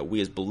important that we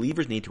as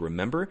believers need to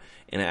remember.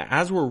 And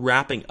as we're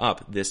wrapping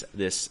up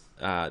this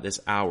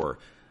hour,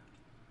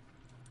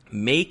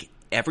 make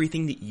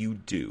everything that you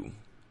do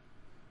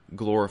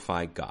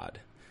glorify God.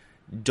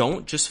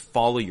 Don't just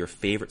follow your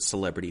favorite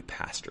celebrity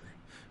pastor.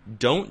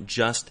 Don't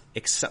just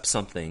accept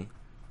something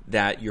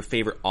that your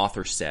favorite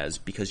author says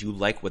because you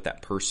like what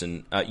that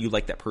person, you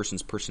like that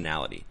person's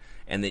personality,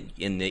 and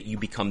that you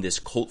become this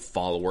cult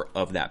follower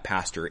of that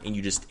pastor, and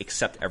you just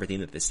accept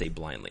everything that they say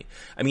blindly.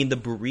 I mean, the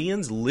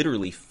Bereans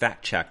literally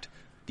fact-checked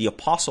the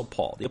Apostle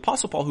Paul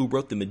who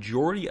wrote the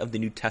majority of the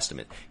New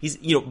Testament. He's,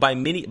 by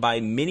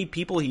many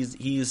people,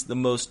 he's the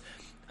most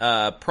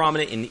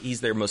prominent, and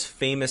he's their most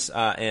famous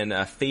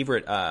and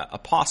favorite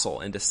apostle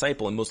and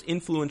disciple and most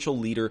influential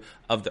leader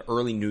of the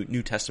early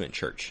New Testament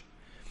church.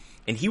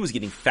 And he was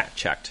getting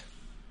fact-checked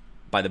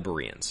by the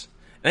Bereans.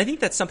 And I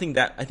think that's something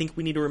that I think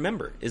we need to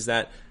remember, is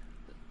that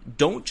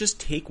don't just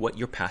take what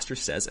your pastor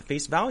says at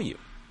face value.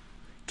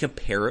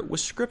 Compare it with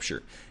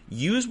Scripture.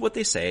 Use what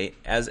they say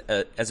as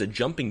a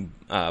jumping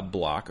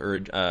block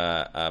or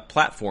a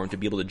platform to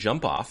be able to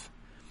jump off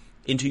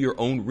into your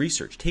own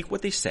research. Take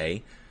what they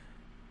say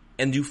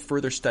and do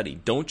further study.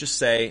 Don't just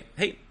say,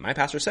 "Hey, my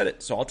pastor said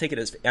it, so I'll take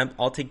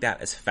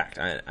that as fact.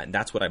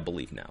 That's what I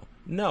believe now."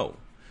 No.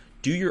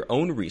 Do your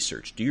own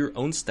research. Do your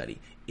own study.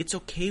 It's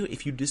okay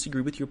if you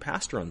disagree with your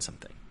pastor on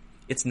something.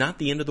 It's not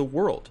the end of the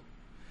world.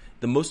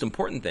 The most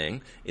important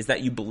thing is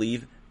that you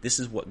believe this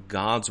is what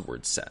God's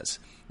word says.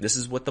 This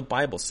is what the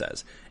Bible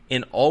says.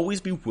 And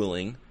always be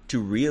willing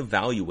to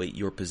reevaluate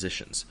your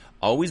positions.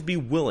 Always be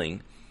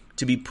willing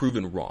to be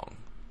proven wrong.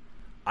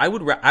 I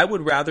would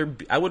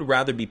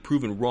rather be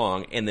proven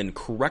wrong and then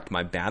correct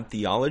my bad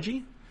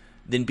theology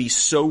than be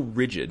so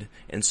rigid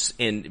and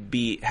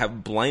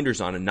have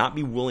blinders on and not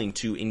be willing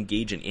to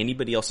engage in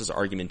anybody else's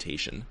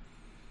argumentation,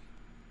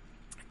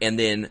 and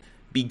then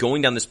be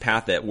going down this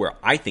path where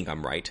I think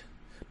I'm right,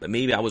 but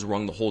maybe I was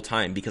wrong the whole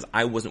time because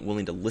I wasn't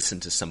willing to listen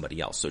to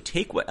somebody else. So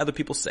take what other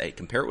people say,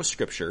 compare it with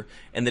Scripture,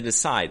 and then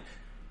decide,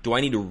 do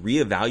I need to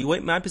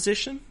reevaluate my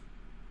position?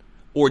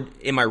 Or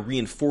am I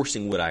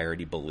reinforcing what I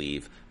already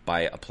believe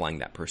by applying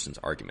that person's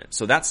argument?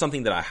 So that's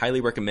something that I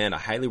highly recommend. I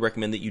highly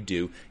recommend that you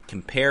do.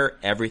 Compare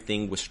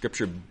everything with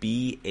Scripture.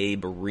 Be a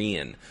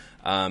Berean.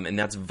 And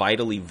that's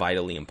vitally,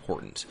 vitally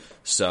important.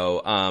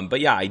 So, but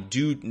yeah, I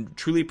do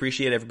truly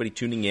appreciate everybody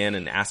tuning in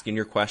and asking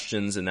your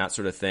questions and that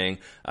sort of thing.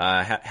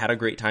 Had a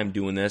great time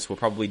doing this. We'll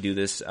probably do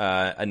this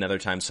another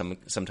time,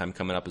 sometime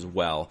coming up as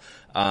well.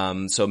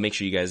 So make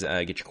sure you guys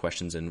get your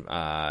questions in,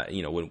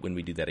 when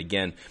we do that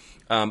again.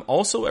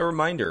 Also a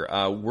reminder,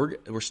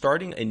 we're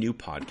starting a new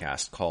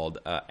podcast called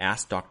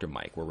Ask Dr.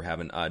 Mike, where we're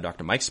having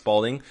Dr. Mike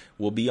Spalding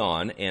will be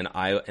on, and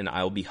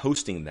I'll be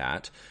hosting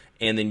that.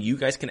 And then you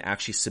guys can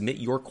actually submit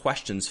your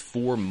questions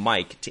for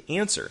Mike to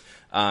answer.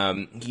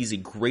 He's a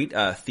great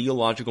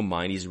theological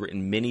mind. He's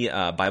written many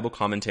Bible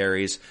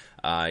commentaries.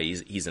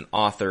 He's an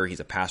author. He's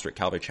a pastor at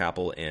Calvary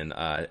Chapel in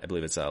I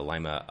believe it's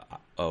Lima,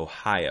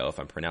 Ohio, if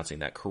I'm pronouncing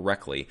that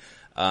correctly.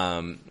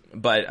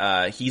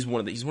 But he's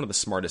one of the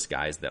smartest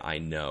guys that I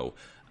know.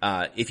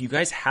 If you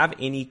guys have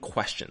any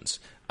questions,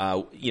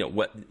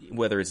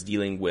 whether it's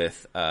dealing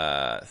with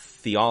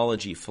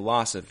theology,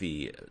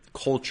 philosophy,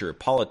 culture,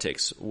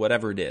 politics,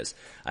 whatever it is,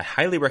 I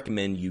highly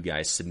recommend you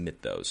guys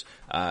submit those.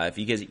 If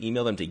you guys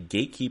email them to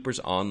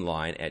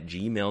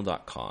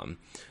gatekeepersonline@gmail.com,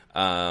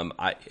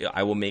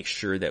 I will make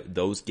sure that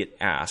those get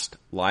asked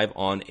live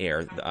on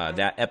air.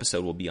 That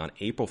episode will be on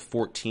April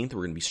 14th.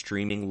 We're going to be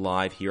streaming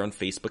live here on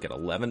Facebook at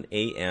 11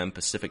 a.m.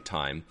 Pacific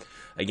time.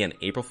 Again,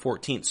 April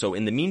 14th. So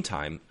in the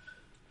meantime,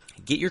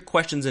 get your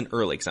questions in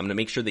early, because I'm going to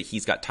make sure that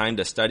he's got time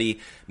to study,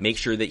 make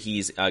sure that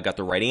he's got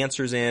the right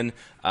answers in,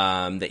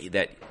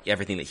 that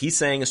everything that he's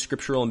saying is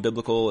scriptural and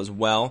biblical as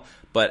well.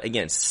 But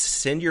again,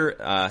 send your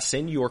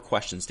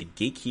questions to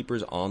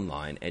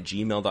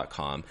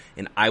gatekeepersonline@gmail.com,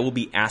 and I will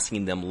be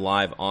asking them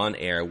live on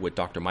air with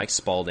Dr. Mike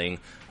Spalding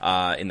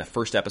in the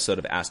first episode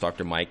of Ask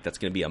Dr. Mike. That's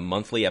going to be a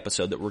monthly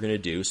episode that we're going to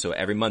do. So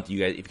every month,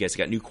 if you guys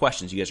got new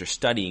questions, you guys are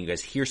studying, you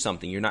guys hear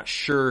something, you're not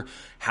sure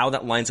how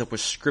that lines up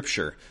with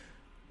Scripture,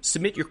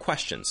 submit your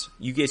questions.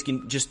 You guys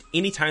can just,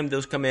 anytime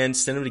those come in,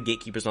 send them to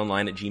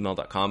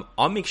gatekeepersonline@gmail.com.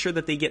 I'll make sure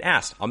that they get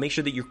asked. I'll make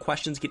sure that your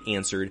questions get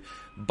answered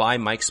by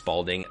Mike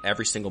Spalding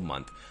every single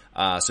month.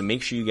 So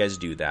make sure you guys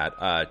do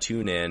that.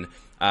 Tune in.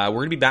 We're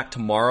going to be back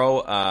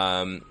tomorrow.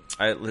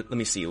 Let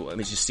me see. Let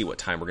me just see what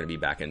time we're going to be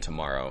back in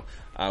tomorrow.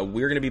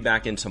 We're going to be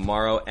back in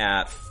tomorrow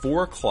at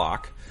 4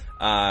 o'clock.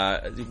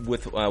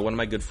 With one of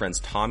my good friends,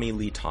 Tommy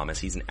Lee Thomas.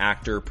 He's an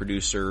actor,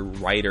 producer,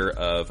 writer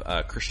of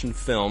Christian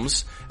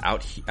films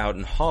out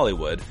in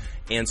Hollywood,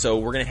 and so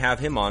we're going to have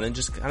him on and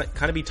just kind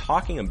of be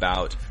talking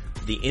about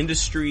the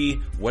industry,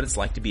 what it's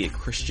like to be a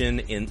Christian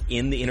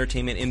in the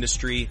entertainment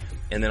industry,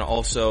 and then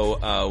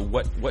also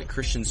what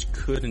Christians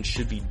could and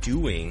should be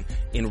doing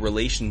in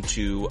relation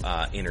to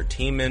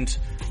entertainment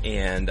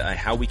and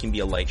how we can be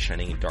a light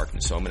shining in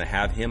darkness. So I'm going to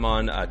have him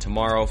on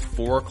tomorrow,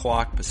 4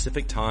 o'clock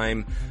Pacific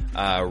time,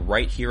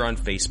 right here on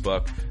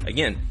Facebook.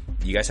 Again,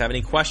 you guys have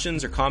any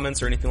questions or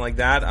comments or anything like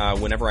that,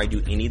 whenever I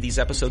do any of these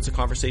episodes of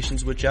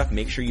Conversations with Jeff,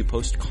 make sure you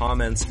post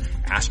comments,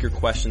 ask your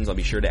questions. I'll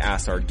be sure to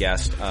ask our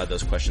guest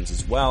those questions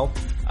as well.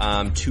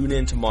 Tune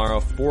in tomorrow,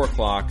 4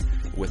 o'clock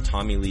with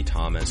Tommy Lee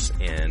Thomas,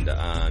 and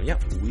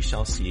we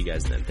shall see you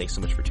guys then. Thanks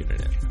so much for tuning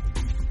in.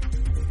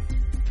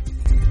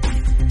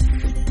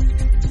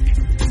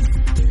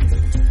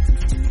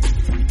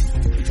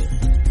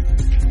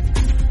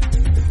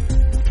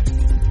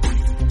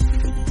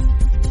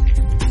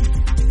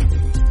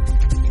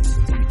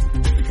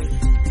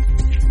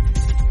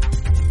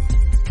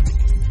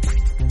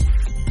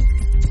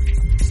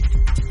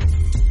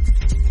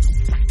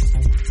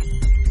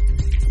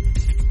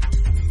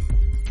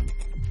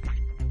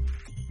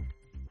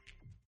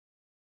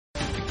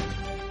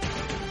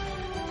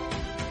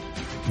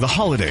 The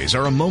holidays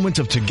are a moment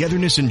of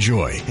togetherness and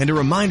joy, and a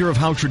reminder of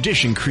how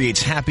tradition creates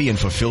happy and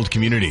fulfilled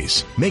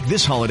communities. Make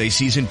this holiday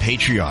season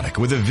patriotic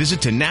with a visit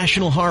to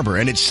National Harbor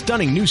and its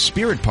stunning new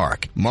Spirit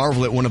Park.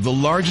 Marvel at one of the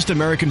largest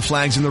American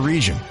flags in the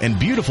region and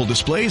beautiful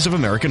displays of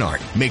American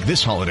art. Make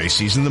this holiday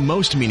season the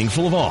most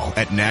meaningful of all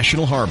at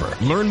National Harbor.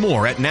 Learn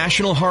more at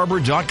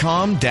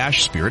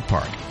nationalharbor.com/Spirit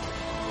Park.